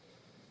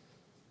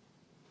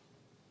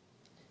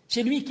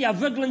 C'est lui qui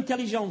aveugle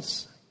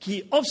l'intelligence,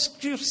 qui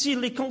obscurcit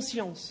les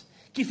consciences,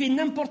 qui fait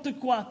n'importe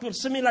quoi pour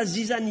semer la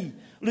zizanie,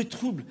 le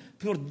trouble,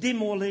 pour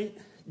démolir,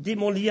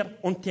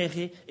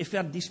 enterrer et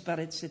faire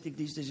disparaître cette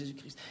Église de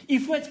Jésus-Christ. Il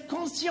faut être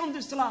conscient de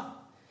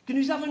cela, que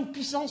nous avons une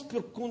puissance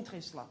pour contrer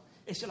cela.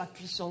 Et c'est la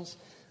puissance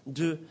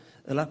de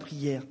la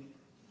prière.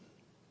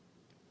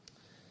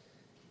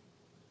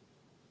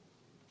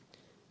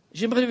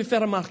 J'aimerais vous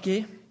faire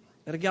remarquer,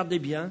 regardez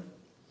bien,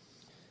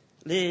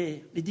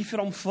 les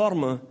différentes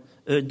formes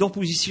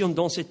d'opposition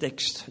dans ces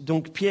textes.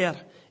 Donc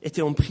Pierre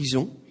était en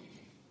prison,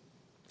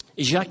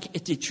 Jacques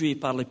était tué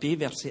par l'épée,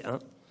 verset 1.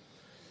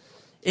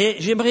 Et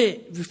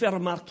j'aimerais vous faire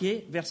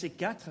remarquer, verset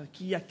 4,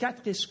 qu'il y a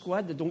 4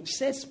 escouades, donc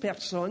 16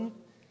 personnes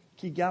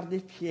qui gardaient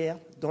Pierre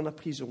dans la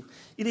prison.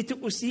 Il était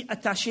aussi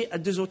attaché à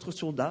 2 autres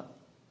soldats.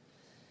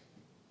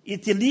 Il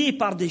était lié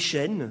par des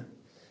chaînes.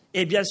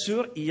 Et bien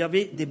sûr, il y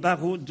avait des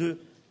barreaux de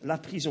la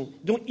prison.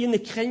 Donc, il ne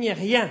craignait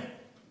rien.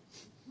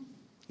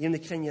 Il ne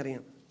craignait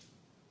rien.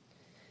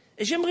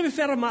 Et j'aimerais vous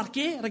faire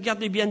remarquer,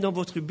 regardez bien dans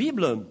votre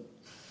Bible,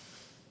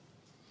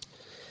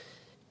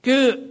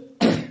 que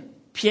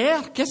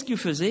Pierre, qu'est-ce qu'il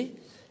faisait?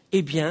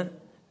 Eh bien,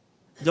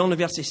 dans le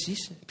verset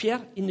 6,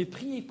 Pierre, il ne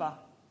priait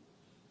pas.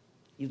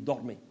 Il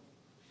dormait.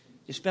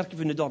 J'espère que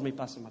vous ne dormez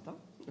pas ce matin.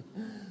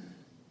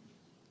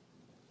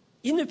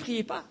 Il ne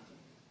priait pas.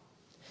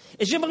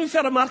 Et j'aimerais vous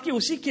faire remarquer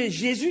aussi que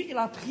Jésus, il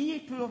a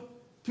prié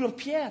pour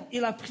Pierre.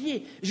 Il a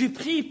prié. Je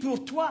prie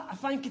pour toi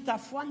afin que ta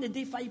foi ne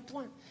défaille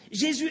point.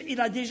 Jésus, il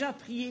a déjà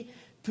prié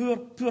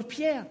pour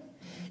Pierre.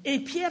 Et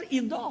Pierre,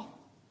 il dort.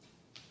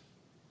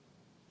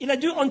 Il a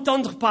dû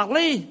entendre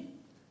parler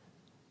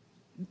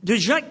de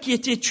Jacques qui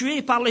était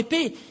tué par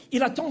l'épée.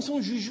 Il attend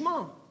son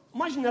jugement.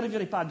 Moi, je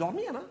n'arriverai pas à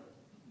dormir. Hein?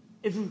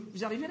 Et vous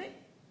arriverez.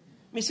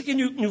 Mais ce que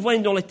nous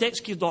voyons dans le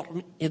texte, qu'il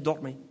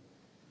dormait.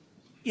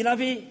 Il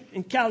avait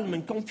un calme,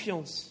 une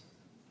confiance,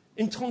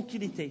 une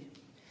tranquillité.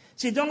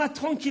 C'est dans la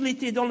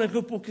tranquillité, dans le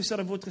repos que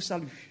sera votre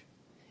salut.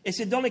 Et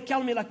c'est dans le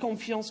calme et la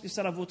confiance que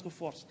sera votre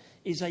force.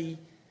 Ésaïe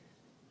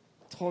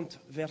 30,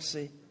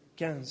 verset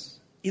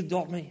 15. Il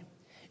dormait.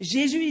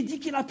 Jésus, il dit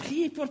qu'il a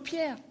prié pour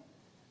Pierre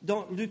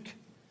dans Luc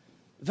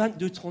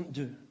 22,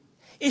 32.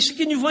 Et ce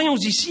que nous voyons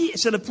ici,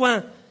 c'est le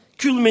point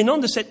culminant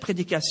de cette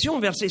prédication,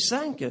 verset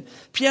 5.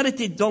 Pierre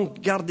était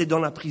donc gardé dans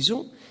la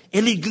prison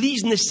et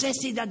l'Église ne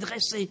cessait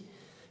d'adresser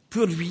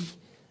pour lui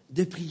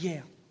des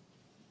prières.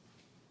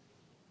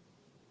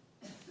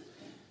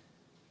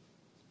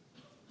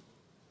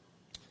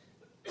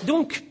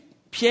 Donc,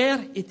 Pierre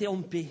était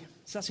en paix.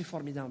 Ça, c'est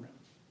formidable.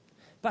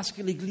 Parce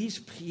que l'Église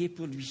priait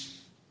pour lui.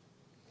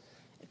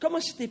 Comment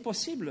c'était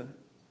possible?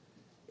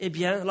 Eh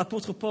bien,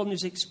 l'apôtre Paul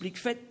nous explique,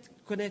 faites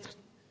connaître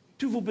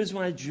tous vos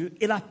besoins à Dieu,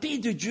 et la paix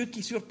de Dieu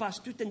qui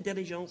surpasse toute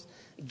intelligence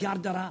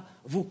gardera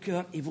vos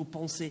cœurs et vos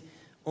pensées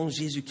en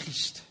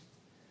Jésus-Christ.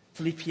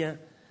 Philippiens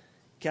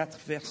 4,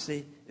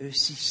 verset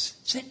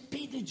 6. Cette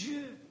paix de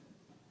Dieu,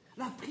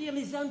 la prière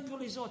les uns pour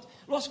les autres.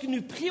 Lorsque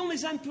nous prions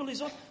les uns pour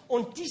les autres,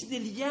 on tisse des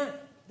liens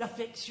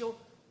d'affection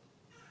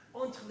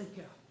entre les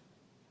cœurs.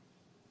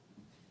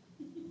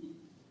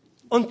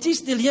 On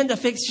tisse des liens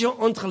d'affection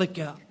entre les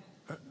cœurs.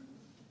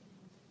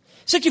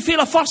 Ce qui fait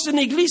la force d'une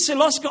église, c'est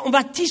lorsqu'on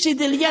va tisser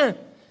des liens.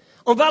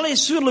 On va aller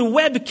sur le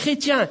web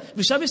chrétien.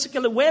 Vous savez ce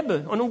qu'est le web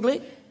en anglais?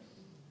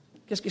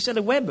 Qu'est-ce que c'est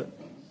le web?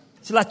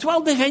 C'est la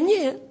toile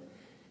d'araignée. Hein?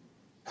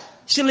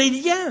 C'est les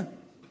liens.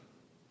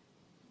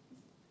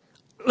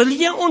 Le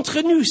lien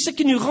entre nous, ce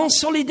qui nous rend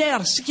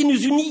solidaires, ce qui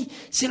nous unit,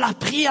 c'est la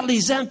prière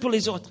les uns pour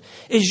les autres.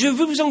 Et je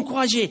veux vous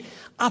encourager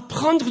à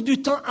prendre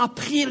du temps à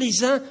prier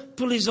les uns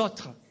pour les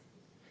autres.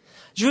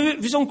 Je veux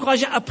vous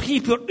encourager à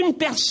prier pour une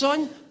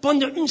personne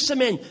pendant une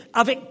semaine,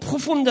 avec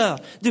profondeur,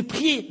 de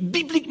prier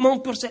bibliquement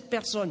pour cette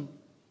personne,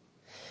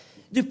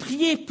 de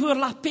prier pour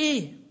la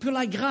paix, pour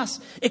la grâce.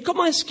 Et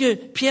comment est-ce que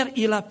Pierre,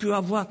 il a pu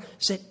avoir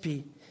cette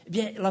paix? Eh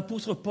bien,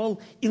 l'apôtre Paul,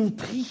 il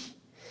prie.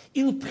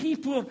 Il prie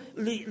pour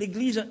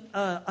l'église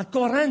à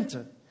Corinthe.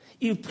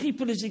 Il prie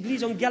pour les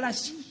églises en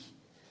Galatie.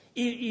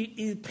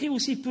 Il prie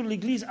aussi pour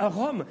l'église à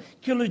Rome,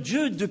 que le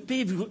Dieu de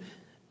paix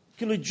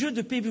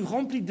vous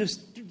remplisse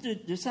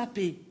de sa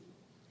paix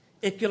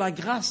et que la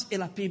grâce et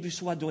la paix vous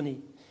soient données.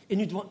 Et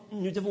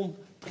nous devons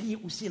prier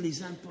aussi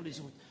les uns pour les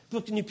autres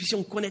pour que nous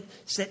puissions connaître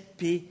cette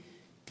paix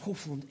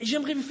profonde. Et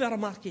j'aimerais vous faire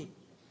remarquer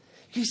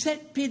que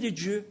cette paix de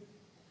Dieu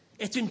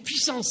est une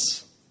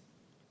puissance.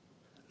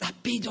 La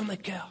paix dans le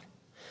cœur,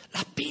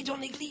 la paix dans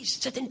l'Église,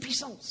 c'est une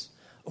puissance.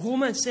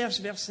 Romains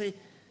 16, verset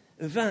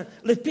 20.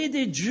 La paix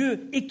de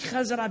Dieu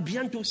écrasera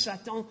bientôt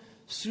Satan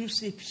sous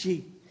ses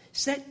pieds.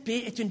 Cette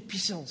paix est une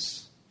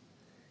puissance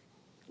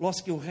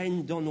lorsqu'il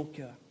règne dans nos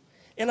cœurs.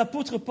 Et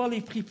l'apôtre Paul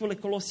est prie pour les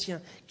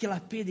Colossiens, que la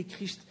paix de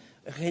Christ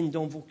règne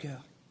dans vos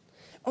cœurs.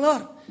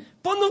 Alors,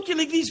 pendant que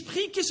l'Église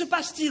prie, que se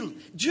passe-t-il?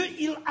 Dieu,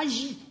 il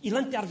agit, il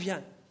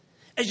intervient.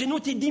 Et j'ai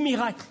noté 10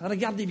 miracles,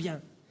 regardez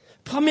bien.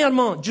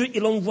 Premièrement, Dieu,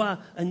 il envoie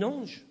un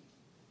ange,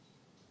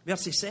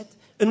 verset 7.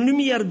 Une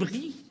lumière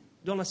brille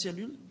dans la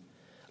cellule.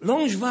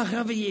 L'ange va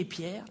réveiller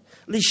Pierre.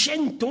 Les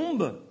chaînes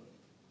tombent,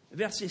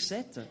 verset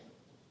 7.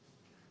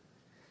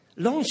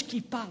 L'ange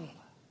qui parle.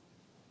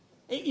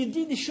 Et il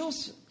dit des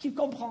choses qu'il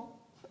comprend.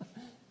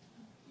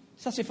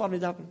 Ça, c'est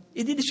formidable.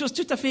 Il dit des choses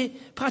tout à fait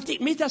pratiques.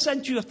 Mets ta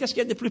ceinture. Qu'est-ce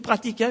qu'il y a de plus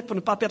pratique pour ne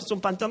pas perdre son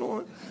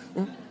pantalon?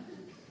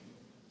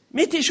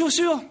 Mets tes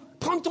chaussures.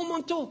 Prends ton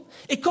manteau.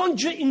 Et quand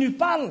Dieu il nous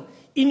parle,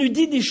 il nous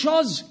dit des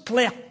choses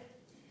claires.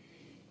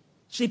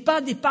 Ce n'est pas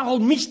des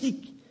paroles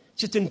mystiques.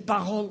 C'est une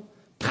parole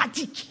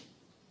pratique.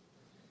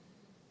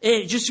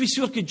 Et je suis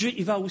sûr que Dieu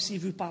il va aussi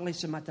vous parler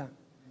ce matin.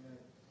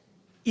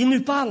 Il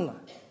nous parle.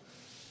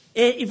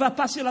 Et il va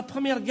passer la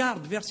première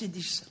garde, verset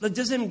 10. La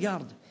deuxième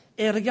garde.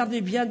 Et regardez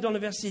bien dans le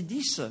verset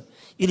 10,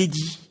 il est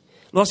dit,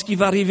 lorsqu'il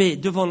va arriver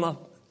devant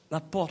la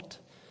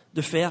porte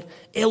de fer,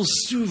 elle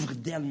s'ouvre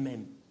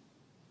d'elle-même.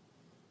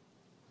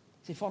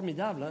 C'est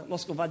formidable, hein?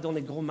 Lorsqu'on va dans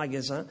les gros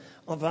magasins,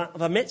 on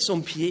va mettre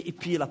son pied et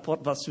puis la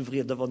porte va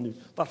s'ouvrir devant nous.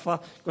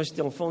 Parfois, quand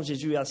j'étais enfant, j'ai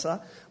joué à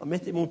ça. On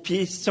mettait mon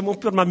pied, c'est mon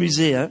pour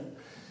m'amuser. Hein?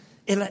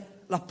 Et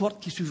la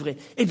porte qui s'ouvrait.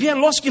 Eh bien,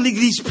 lorsque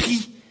l'Église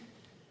prie,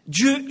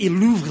 Dieu, il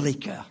ouvre les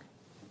cœurs.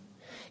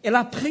 Et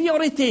la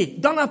priorité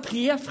dans la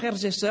prière,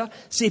 frères et sœurs,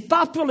 c'est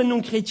pas pour les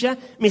non-chrétiens,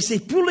 mais c'est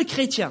pour les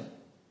chrétiens.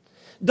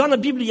 Dans la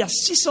Bible, il y a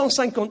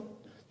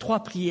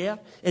 653 prières,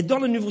 et dans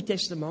le Nouveau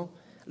Testament,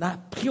 la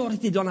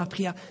priorité dans la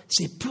prière,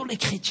 c'est pour les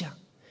chrétiens,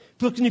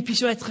 pour que nous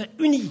puissions être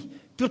unis,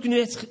 pour que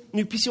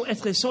nous puissions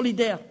être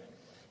solidaires,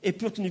 et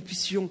pour que nous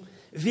puissions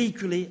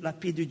véhiculer la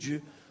paix de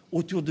Dieu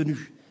autour de nous.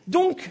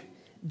 Donc,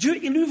 Dieu,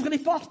 il ouvre les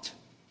portes.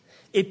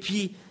 Et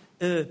puis,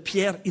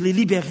 Pierre, il est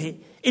libéré.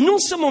 Et non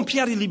seulement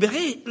Pierre est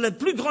libéré, le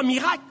plus grand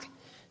miracle,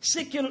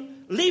 c'est que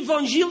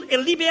l'évangile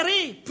est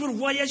libéré pour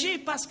voyager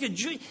parce que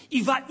Dieu,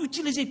 il va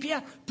utiliser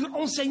Pierre pour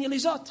enseigner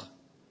les autres.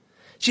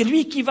 C'est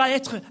lui qui va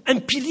être un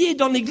pilier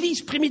dans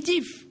l'Église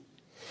primitive.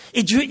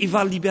 Et Dieu, il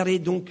va libérer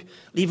donc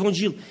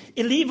l'Évangile.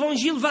 Et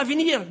l'Évangile va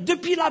venir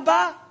depuis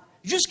là-bas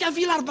jusqu'à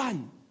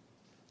Villeurbanne.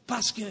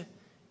 Parce qu'une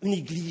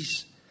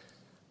Église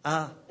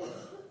a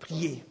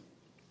prié.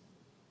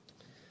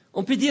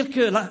 On peut dire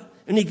que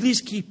une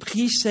Église qui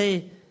prie,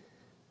 c'est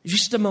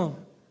justement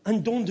un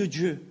don de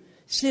Dieu.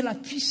 C'est la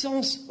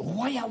puissance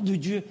royale de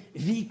Dieu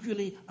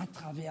véhiculée à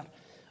travers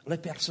les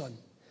personnes.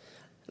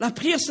 La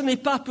prière, ce n'est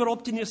pas pour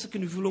obtenir ce que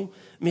nous voulons,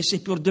 mais c'est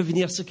pour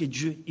devenir ce que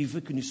Dieu il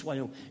veut que nous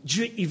soyons.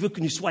 Dieu il veut que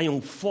nous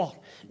soyons forts.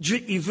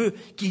 Dieu il veut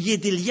qu'il y ait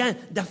des liens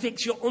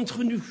d'affection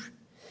entre nous.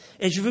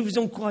 Et je veux vous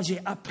encourager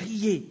à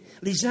prier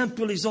les uns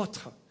pour les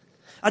autres,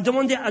 à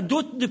demander à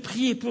d'autres de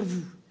prier pour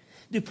vous,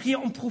 de prier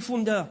en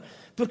profondeur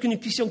pour que nous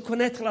puissions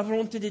connaître la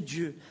volonté de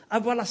Dieu,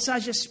 avoir la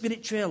sagesse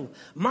spirituelle,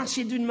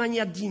 marcher d'une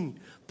manière digne,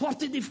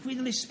 porter des fruits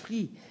de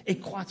l'esprit et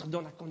croître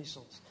dans la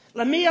connaissance.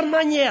 La meilleure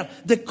manière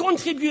de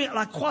contribuer à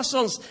la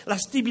croissance, la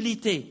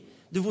stabilité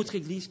de votre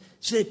Église,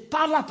 c'est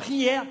par la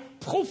prière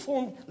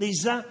profonde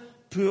les uns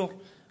pour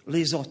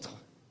les autres.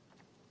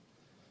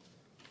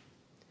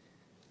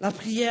 La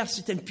prière,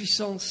 c'est une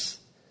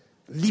puissance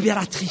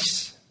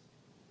libératrice.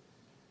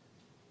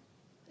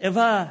 Elle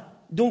va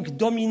donc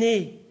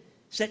dominer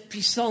cette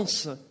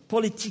puissance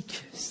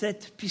politique,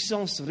 cette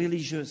puissance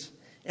religieuse.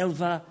 Elle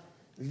va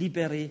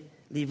libérer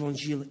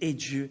l'Évangile et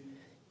Dieu,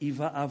 il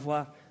va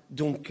avoir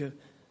donc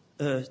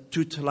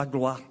toute la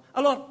gloire.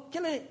 Alors,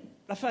 quelle est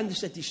la fin de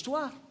cette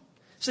histoire?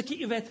 Ce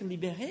qui va être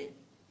libéré,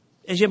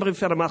 et j'aimerais vous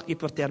faire remarquer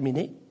pour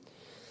terminer,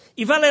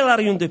 il va aller à la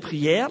réunion de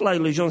prière, là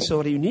les gens sont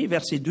réunis,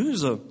 verset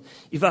 12,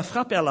 il va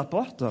frapper à la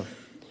porte,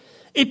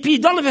 et puis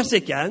dans le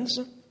verset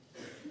 15,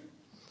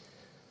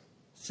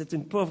 c'est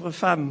une pauvre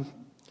femme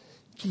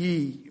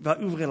qui va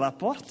ouvrir la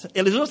porte,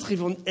 et les autres,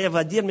 elle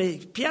va dire, mais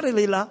Pierre, il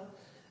est là,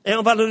 et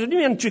on va le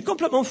réunir, tu es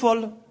complètement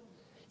folle.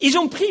 Ils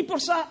ont prié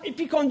pour ça, et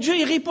puis quand Dieu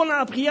il répond à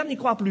la prière, ils n'y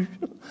croient plus.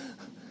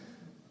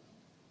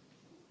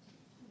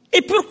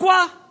 Et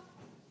pourquoi?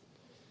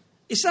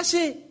 Et ça,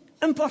 c'est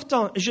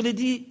important. Je l'ai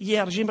dit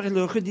hier, j'aimerais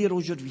le redire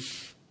aujourd'hui.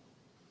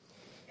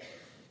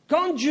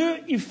 Quand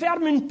Dieu il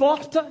ferme une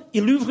porte,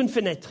 il ouvre une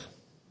fenêtre.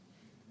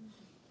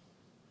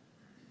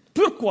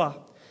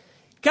 Pourquoi?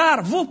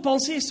 Car vos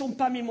pensées ne sont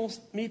pas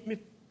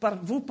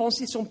vos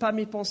pensées sont pas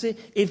mes pensées,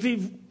 et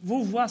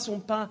vos voix ne sont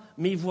pas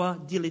mes voix,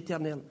 dit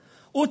l'Éternel.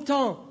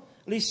 Autant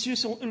les cieux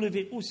sont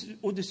élevés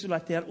au-dessus de la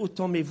terre,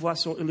 autant mes voix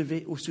sont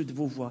élevées au-dessus de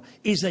vos voix.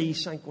 Ésaïe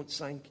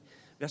 55,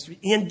 verset 8.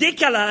 Il y a un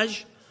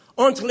décalage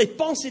entre les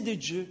pensées de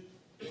Dieu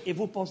et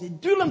vos pensées.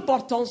 D'où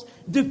l'importance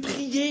de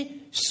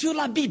prier sur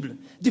la Bible,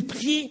 de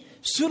prier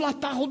sur la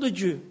parole de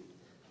Dieu,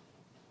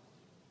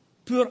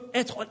 pour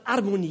être en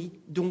harmonie,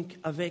 donc,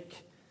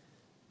 avec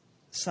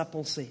sa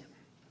pensée.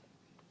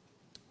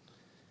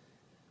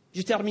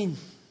 Je termine.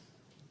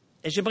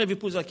 Et j'aimerais vous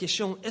poser la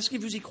question, est-ce que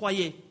vous y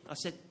croyez à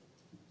cette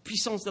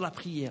puissance de la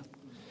prière?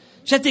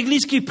 Cette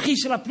Église qui prie,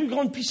 c'est la plus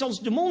grande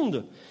puissance du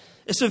monde.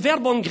 Et ce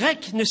verbe en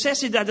grec ne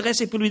cesse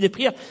d'adresser pour lui des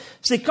prières.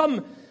 C'est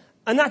comme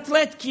un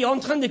athlète qui est en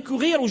train de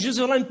courir aux Jeux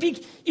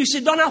Olympiques, il se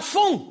donne à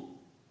fond.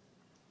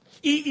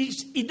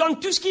 Il donne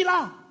tout ce qu'il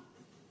a.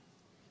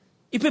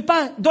 Il ne peut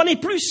pas donner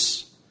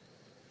plus.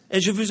 Et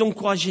je veux vous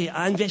encourager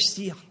à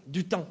investir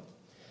du temps.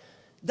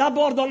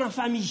 D'abord dans la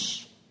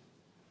famille.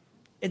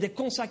 Et de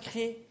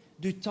consacrer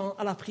du temps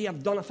à la prière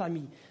dans la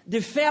famille. De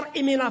faire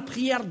aimer la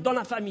prière dans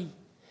la famille.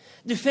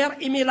 De faire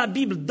aimer la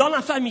Bible dans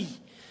la famille.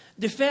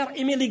 De faire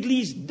aimer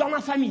l'Église dans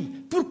la famille.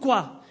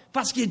 Pourquoi?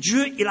 Parce que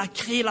Dieu, il a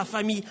créé la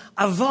famille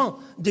avant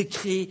de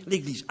créer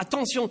l'Église.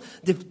 Attention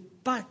de ne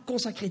pas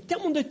consacrer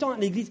tellement de temps à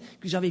l'Église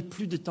que j'avais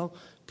plus de temps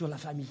pour la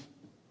famille.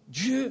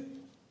 Dieu,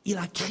 il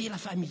a créé la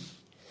famille.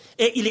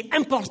 Et il est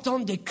important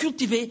de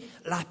cultiver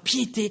la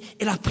piété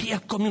et la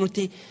prière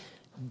communauté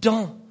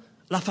dans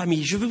la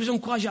famille. Je veux vous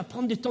encourager à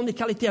prendre du temps de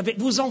qualité avec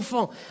vos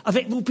enfants,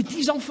 avec vos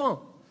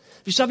petits-enfants.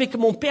 Vous savez que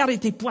mon père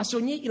était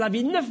poissonnier, il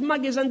avait 9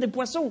 magasins de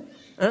poissons.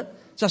 Hein?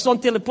 Ça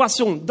sentait le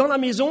poisson dans la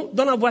maison,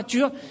 dans la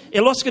voiture, et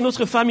lorsque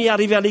notre famille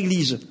arrivait à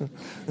l'église.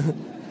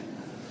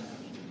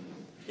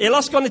 Et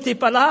lorsqu'on n'était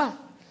pas là,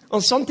 on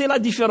sentait la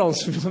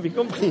différence, vous avez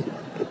compris.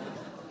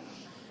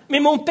 Mais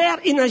mon père,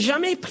 il n'a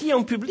jamais prié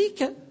en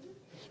public, hein?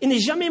 Il n'est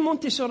jamais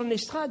monté sur une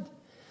estrade.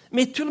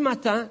 Mais tout le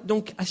matin,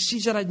 donc à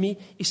 6h30,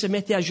 il se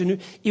mettait à genoux.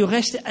 Il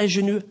restait à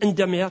genoux une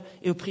demi-heure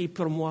et il priait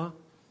pour moi.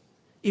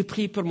 Il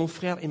priait pour mon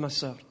frère et ma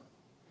sœur.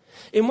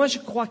 Et moi, je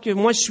crois que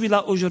moi, je suis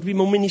là aujourd'hui.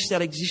 Mon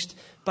ministère existe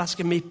parce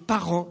que mes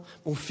parents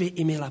m'ont fait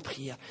aimer la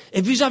prière.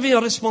 Et vous avez une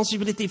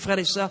responsabilité, frères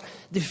et sœurs,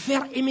 de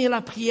faire aimer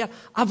la prière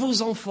à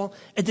vos enfants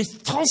et de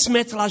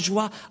transmettre la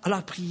joie à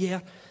la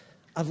prière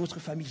à votre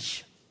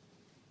famille.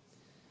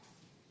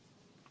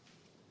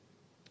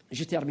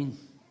 Je termine.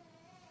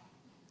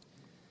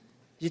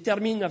 Je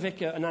termine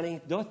avec une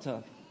anecdote.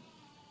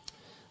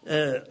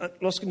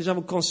 Lorsque nous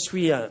avons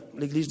construit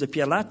l'église de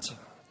Pierre-Latte,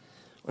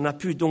 on a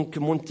pu donc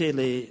monter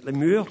les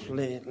murs,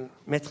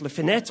 mettre les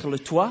fenêtres, le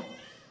toit.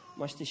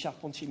 Moi, j'étais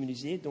charpentier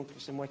menuisier, donc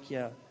c'est moi qui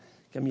a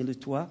mis le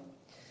toit.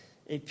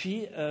 Et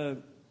puis,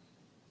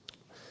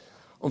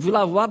 On voulait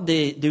avoir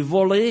des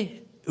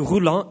volets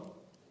roulants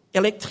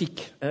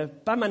électriques,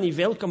 pas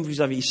manivelle comme vous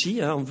avez ici.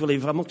 On voulait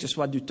vraiment que ce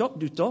soit du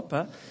top.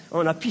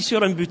 On appuie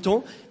sur un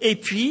bouton et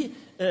puis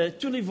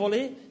tous les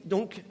volets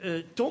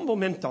tombent en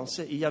même temps.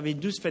 Il y avait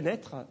 12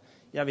 fenêtres.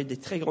 Il y avait des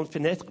très grandes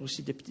fenêtres,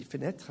 aussi des petites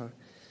fenêtres.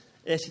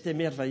 Et c'était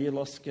merveilleux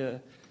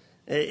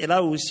Et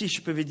là aussi,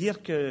 je peux vous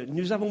dire que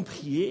nous avons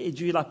prié et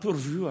Dieu l'a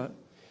pourvu.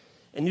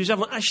 Et nous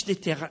avons acheté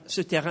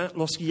ce terrain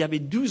lorsqu'il y avait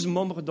 12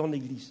 membres dans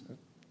l'Église.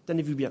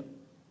 Tenez-vous bien.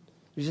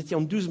 Nous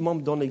étions 12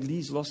 membres dans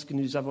l'Église lorsque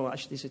nous avons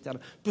acheté ce terrain.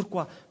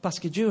 Pourquoi? Parce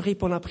que Dieu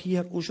répond à la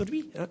prière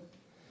aujourd'hui.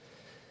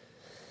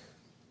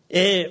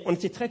 Et on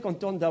était très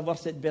contents d'avoir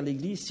cette belle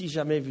église. Si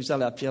jamais vous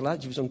allez à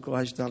Pierre-Latte, je vous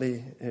encourage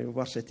d'aller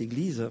voir cette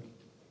église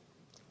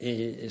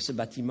et ce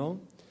bâtiment.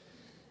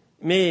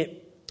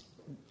 Mais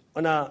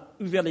on a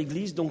ouvert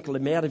l'église, donc le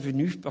maire est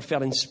venu pour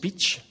faire un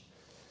speech.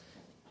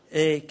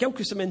 Et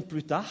quelques semaines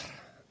plus tard,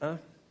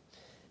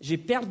 j'ai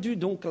perdu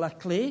donc la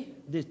clé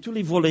de tous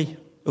les volets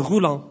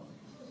roulants.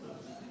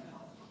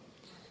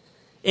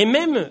 Et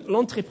même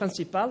l'entrée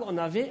principale, on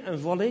avait un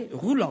volet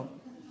roulant.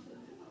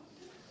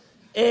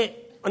 Et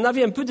on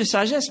avait un peu de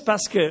sagesse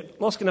parce que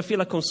lorsqu'on a fait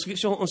la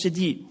construction, on s'est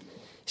dit,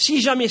 si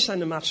jamais ça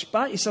ne marche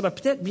pas, il serait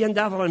peut-être bien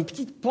d'avoir une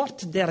petite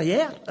porte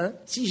derrière,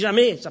 si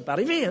jamais ça peut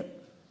arriver.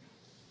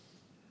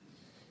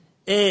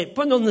 Et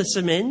pendant une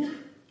semaine,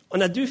 on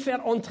a dû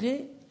faire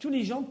entrer tous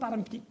les gens par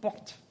une petite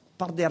porte,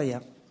 par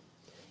derrière.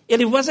 Et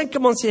les voisins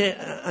commençaient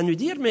à nous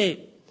dire,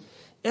 mais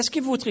est-ce que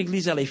votre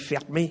église, elle est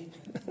fermée?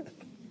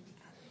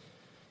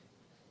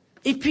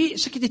 Et puis,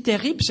 ce qui était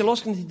terrible, c'est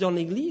lorsqu'on était dans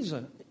l'église,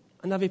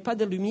 on n'avait pas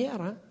de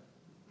lumière.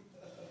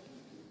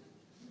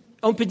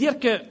 On peut dire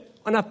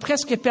qu'on a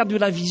presque perdu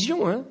la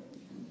vision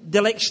de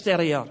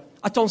l'extérieur.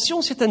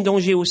 Attention, c'est un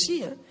danger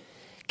aussi.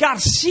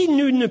 Car si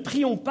nous ne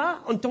prions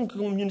pas en tant que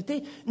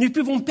communauté, nous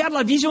pouvons perdre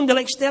la vision de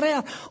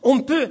l'extérieur. On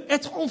peut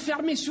être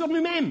enfermé sur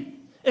nous-mêmes.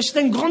 Et c'est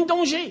un grand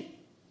danger.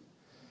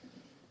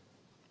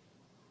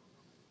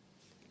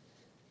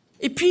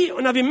 Et puis,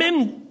 on avait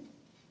même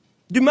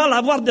du mal à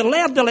avoir de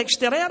l'air de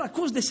l'extérieur à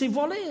cause de ces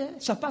volets.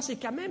 Ça passait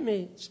quand même,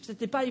 mais ce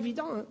n'était pas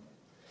évident.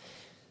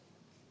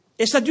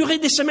 Et ça durait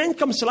des semaines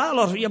comme cela.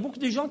 Alors, il y a beaucoup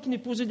de gens qui nous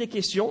posaient des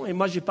questions. Et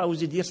moi, je n'ai pas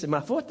osé dire c'est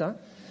ma faute.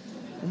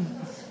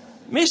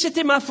 Mais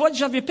c'était ma faute.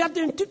 J'avais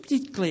perdu une toute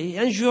petite clé.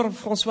 Un jour,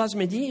 Françoise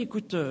m'a dit,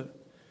 écoute,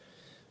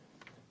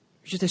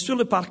 j'étais sur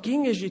le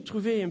parking et j'ai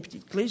trouvé une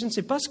petite clé. Je ne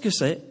sais pas ce que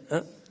c'est.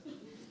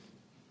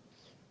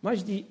 Moi,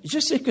 je dis, je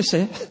sais que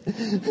c'est.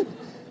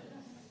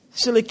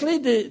 C'est la clé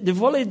de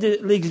volet de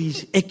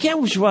l'église. Et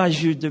quelle joie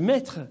j'ai eu de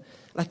mettre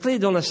la clé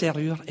dans la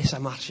serrure et ça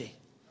marchait.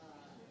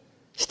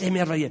 C'était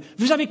merveilleux.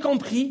 Vous avez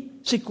compris,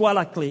 c'est quoi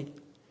la clé?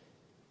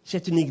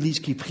 C'est une église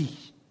qui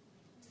prie.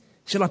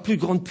 C'est la plus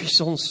grande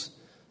puissance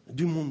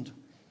du monde.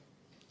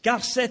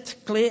 Car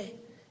cette clé,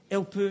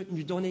 elle peut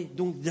nous donner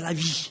donc de la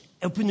vie.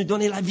 Elle peut nous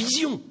donner la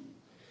vision.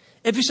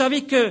 Et vous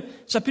savez que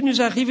ça peut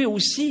nous arriver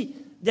aussi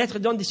d'être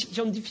dans des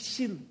situations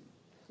difficiles.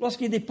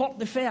 Lorsqu'il y a des portes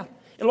de fer.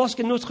 Et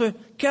lorsque notre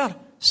cœur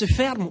se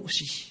ferme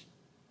aussi.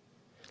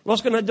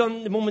 Lorsqu'on est dans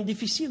des moments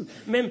difficiles.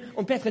 Même,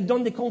 on peut être dans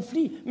des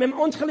conflits. Même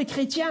entre les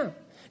chrétiens.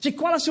 C'est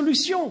quoi la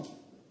solution?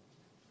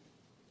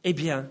 Eh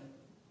bien,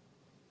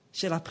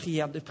 c'est la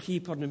prière, de prier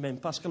pour nous-mêmes.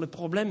 Parce que le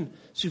problème,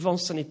 souvent,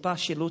 ce n'est pas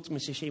chez l'autre, mais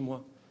c'est chez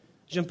moi.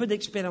 J'ai un peu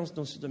d'expérience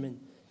dans ce domaine.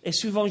 Et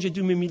souvent, j'ai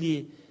dû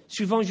m'humilier.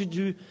 Souvent, j'ai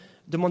dû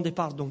demander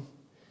pardon.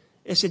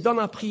 Et c'est dans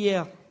la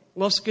prière,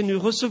 lorsque nous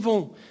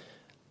recevons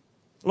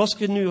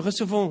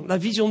la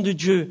vision de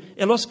Dieu,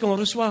 et lorsqu'on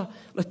reçoit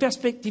la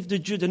perspective de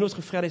Dieu de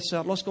notre frère et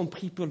sœur, lorsqu'on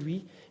prie pour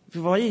lui,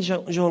 vous voyez,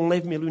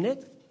 j'enlève mes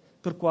lunettes.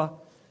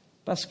 Pourquoi?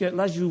 Parce que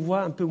là, je vous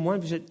vois un peu moins,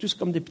 vous êtes tous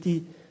comme des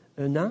petits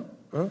nains.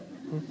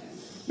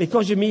 Mais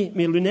quand j'ai mis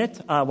mes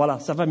lunettes, voilà,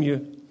 ça va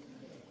mieux.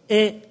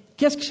 Et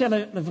qu'est-ce que c'est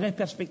la vraie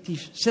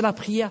perspective? C'est la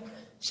prière,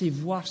 c'est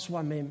voir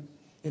soi-même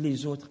et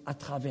les autres à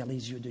travers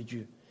les yeux de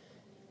Dieu.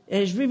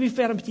 Et je vais vous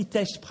faire un petit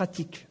test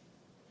pratique.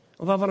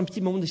 On va avoir un petit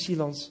moment de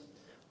silence.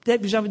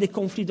 Peut-être que vous avez des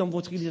conflits dans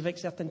votre vie avec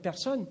certaines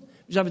personnes.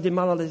 Vous avez des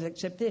mal à les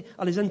accepter,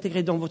 à les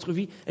intégrer dans votre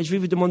vie. Et je vais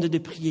vous demander de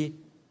prier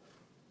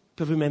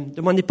pour vous-même.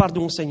 Demandez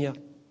pardon au Seigneur.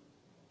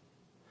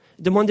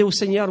 Demandez au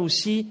Seigneur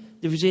aussi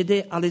de vous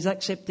aider à les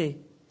accepter,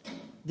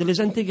 de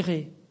les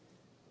intégrer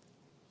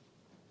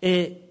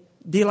et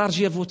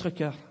d'élargir votre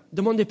cœur.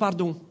 Demandez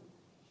pardon.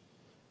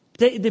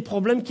 Peut-être des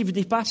problèmes qui vous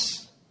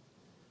dépassent.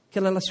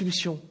 Quelle est la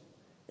solution?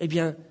 Eh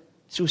bien,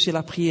 c'est aussi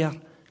la prière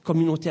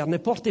communautaire. Ne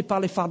portez pas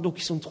les fardeaux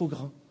qui sont trop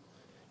grands.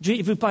 Dieu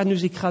ne veut pas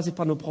nous écraser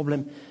par nos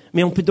problèmes.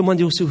 Mais on peut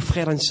demander aussi aux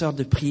frères et sœurs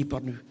de prier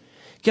pour nous.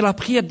 Que la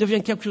prière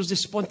devienne quelque chose de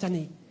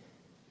spontané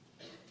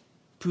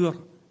pour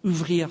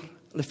ouvrir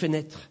les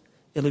fenêtres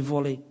et les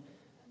volets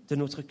de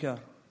notre cœur.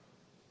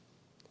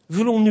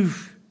 Voulons-nous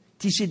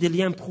tisser des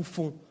liens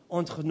profonds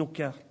entre nos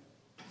cœurs?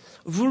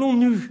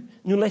 Voulons-nous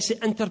nous laisser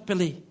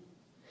interpeller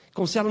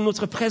concernant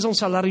notre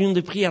présence à la réunion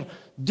de prière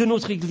de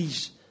notre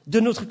Église,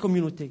 de notre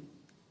communauté?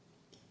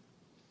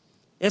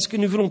 Est-ce que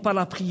nous ne voulons pas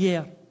la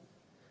prière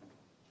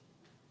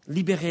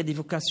libérer des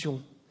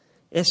vocations?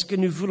 Est-ce que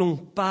nous voulons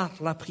par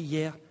la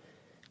prière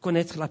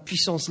connaître la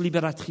puissance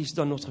libératrice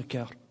dans notre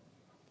cœur.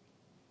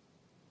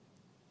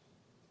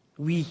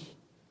 Oui,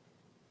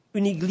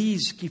 une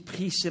Église qui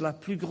prie, c'est la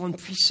plus grande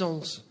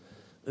puissance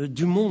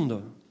du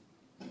monde.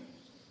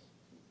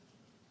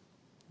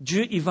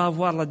 Dieu, il va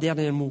avoir le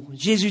dernier mot.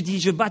 Jésus dit,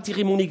 je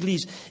bâtirai mon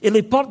Église et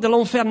les portes de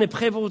l'enfer ne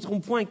prévaudront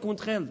point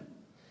contre elle.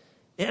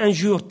 Et un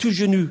jour, tout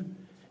genou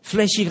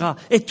fléchira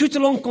et toute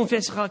langue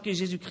confessera que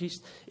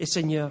Jésus-Christ est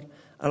Seigneur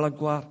à la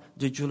gloire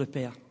de Dieu le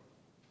Père.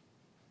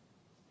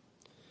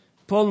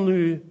 Paul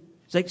nous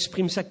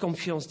exprime sa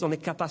confiance dans les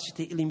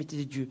capacités illimitées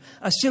de Dieu,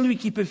 à celui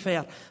qui peut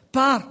faire,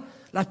 par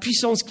la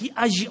puissance qui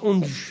agit en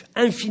nous,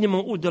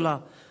 infiniment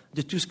au-delà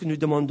de tout ce que nous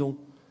demandons,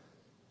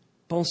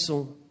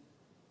 pensons,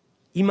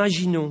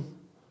 imaginons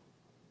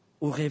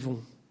ou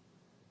rêvons.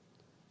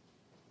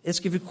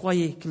 Est-ce que vous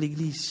croyez que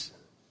l'Église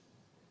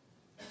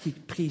qui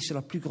prie, c'est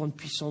la plus grande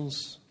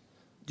puissance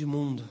du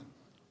monde?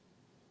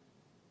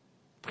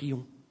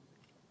 Prions.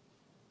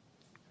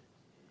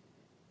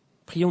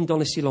 Prions dans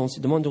le silence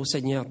et demandons au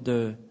Seigneur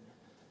de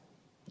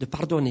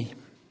pardonner,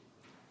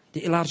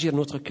 d'élargir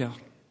notre cœur,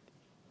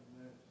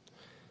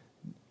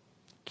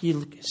 qu'il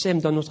sème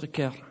dans notre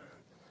cœur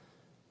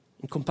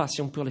une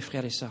compassion pour les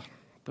frères et sœurs,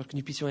 pour que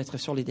nous puissions être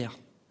solidaires.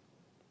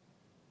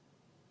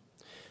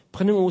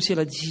 Prenons aussi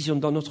la décision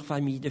dans notre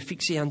famille de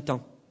fixer un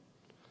temps,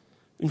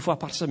 une fois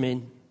par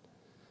semaine,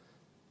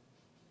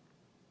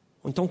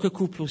 en tant que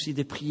couple aussi,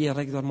 de prier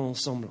régulièrement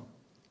ensemble.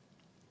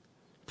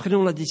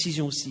 Prenons la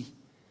décision aussi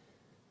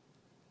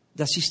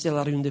d'assister à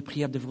la réunion de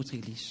prière de votre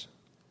Église.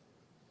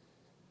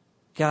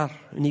 Car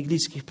une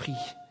Église qui prie,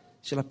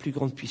 c'est la plus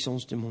grande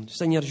puissance du monde.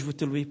 Seigneur, je veux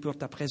te louer pour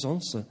ta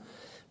présence,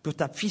 pour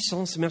ta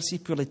puissance. Merci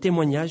pour les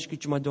témoignages que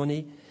tu m'as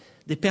donnés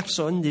des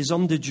personnes, des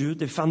hommes de Dieu,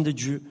 des femmes de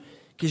Dieu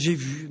que j'ai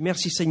vus.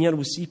 Merci Seigneur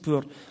aussi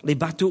pour les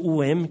bateaux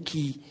OM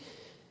qui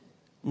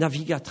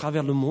naviguent à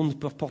travers le monde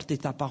pour porter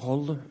ta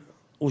parole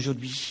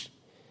aujourd'hui.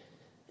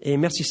 Et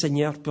merci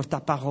Seigneur pour ta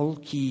parole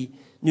qui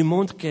nous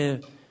montre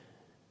qu'une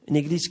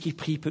Église qui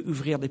prie peut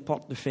ouvrir les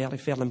portes de fer et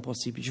faire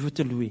l'impossible. Je veux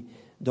te louer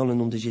dans le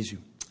nom de Jésus.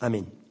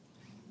 Amen.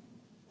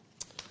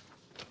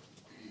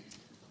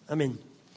 Amen.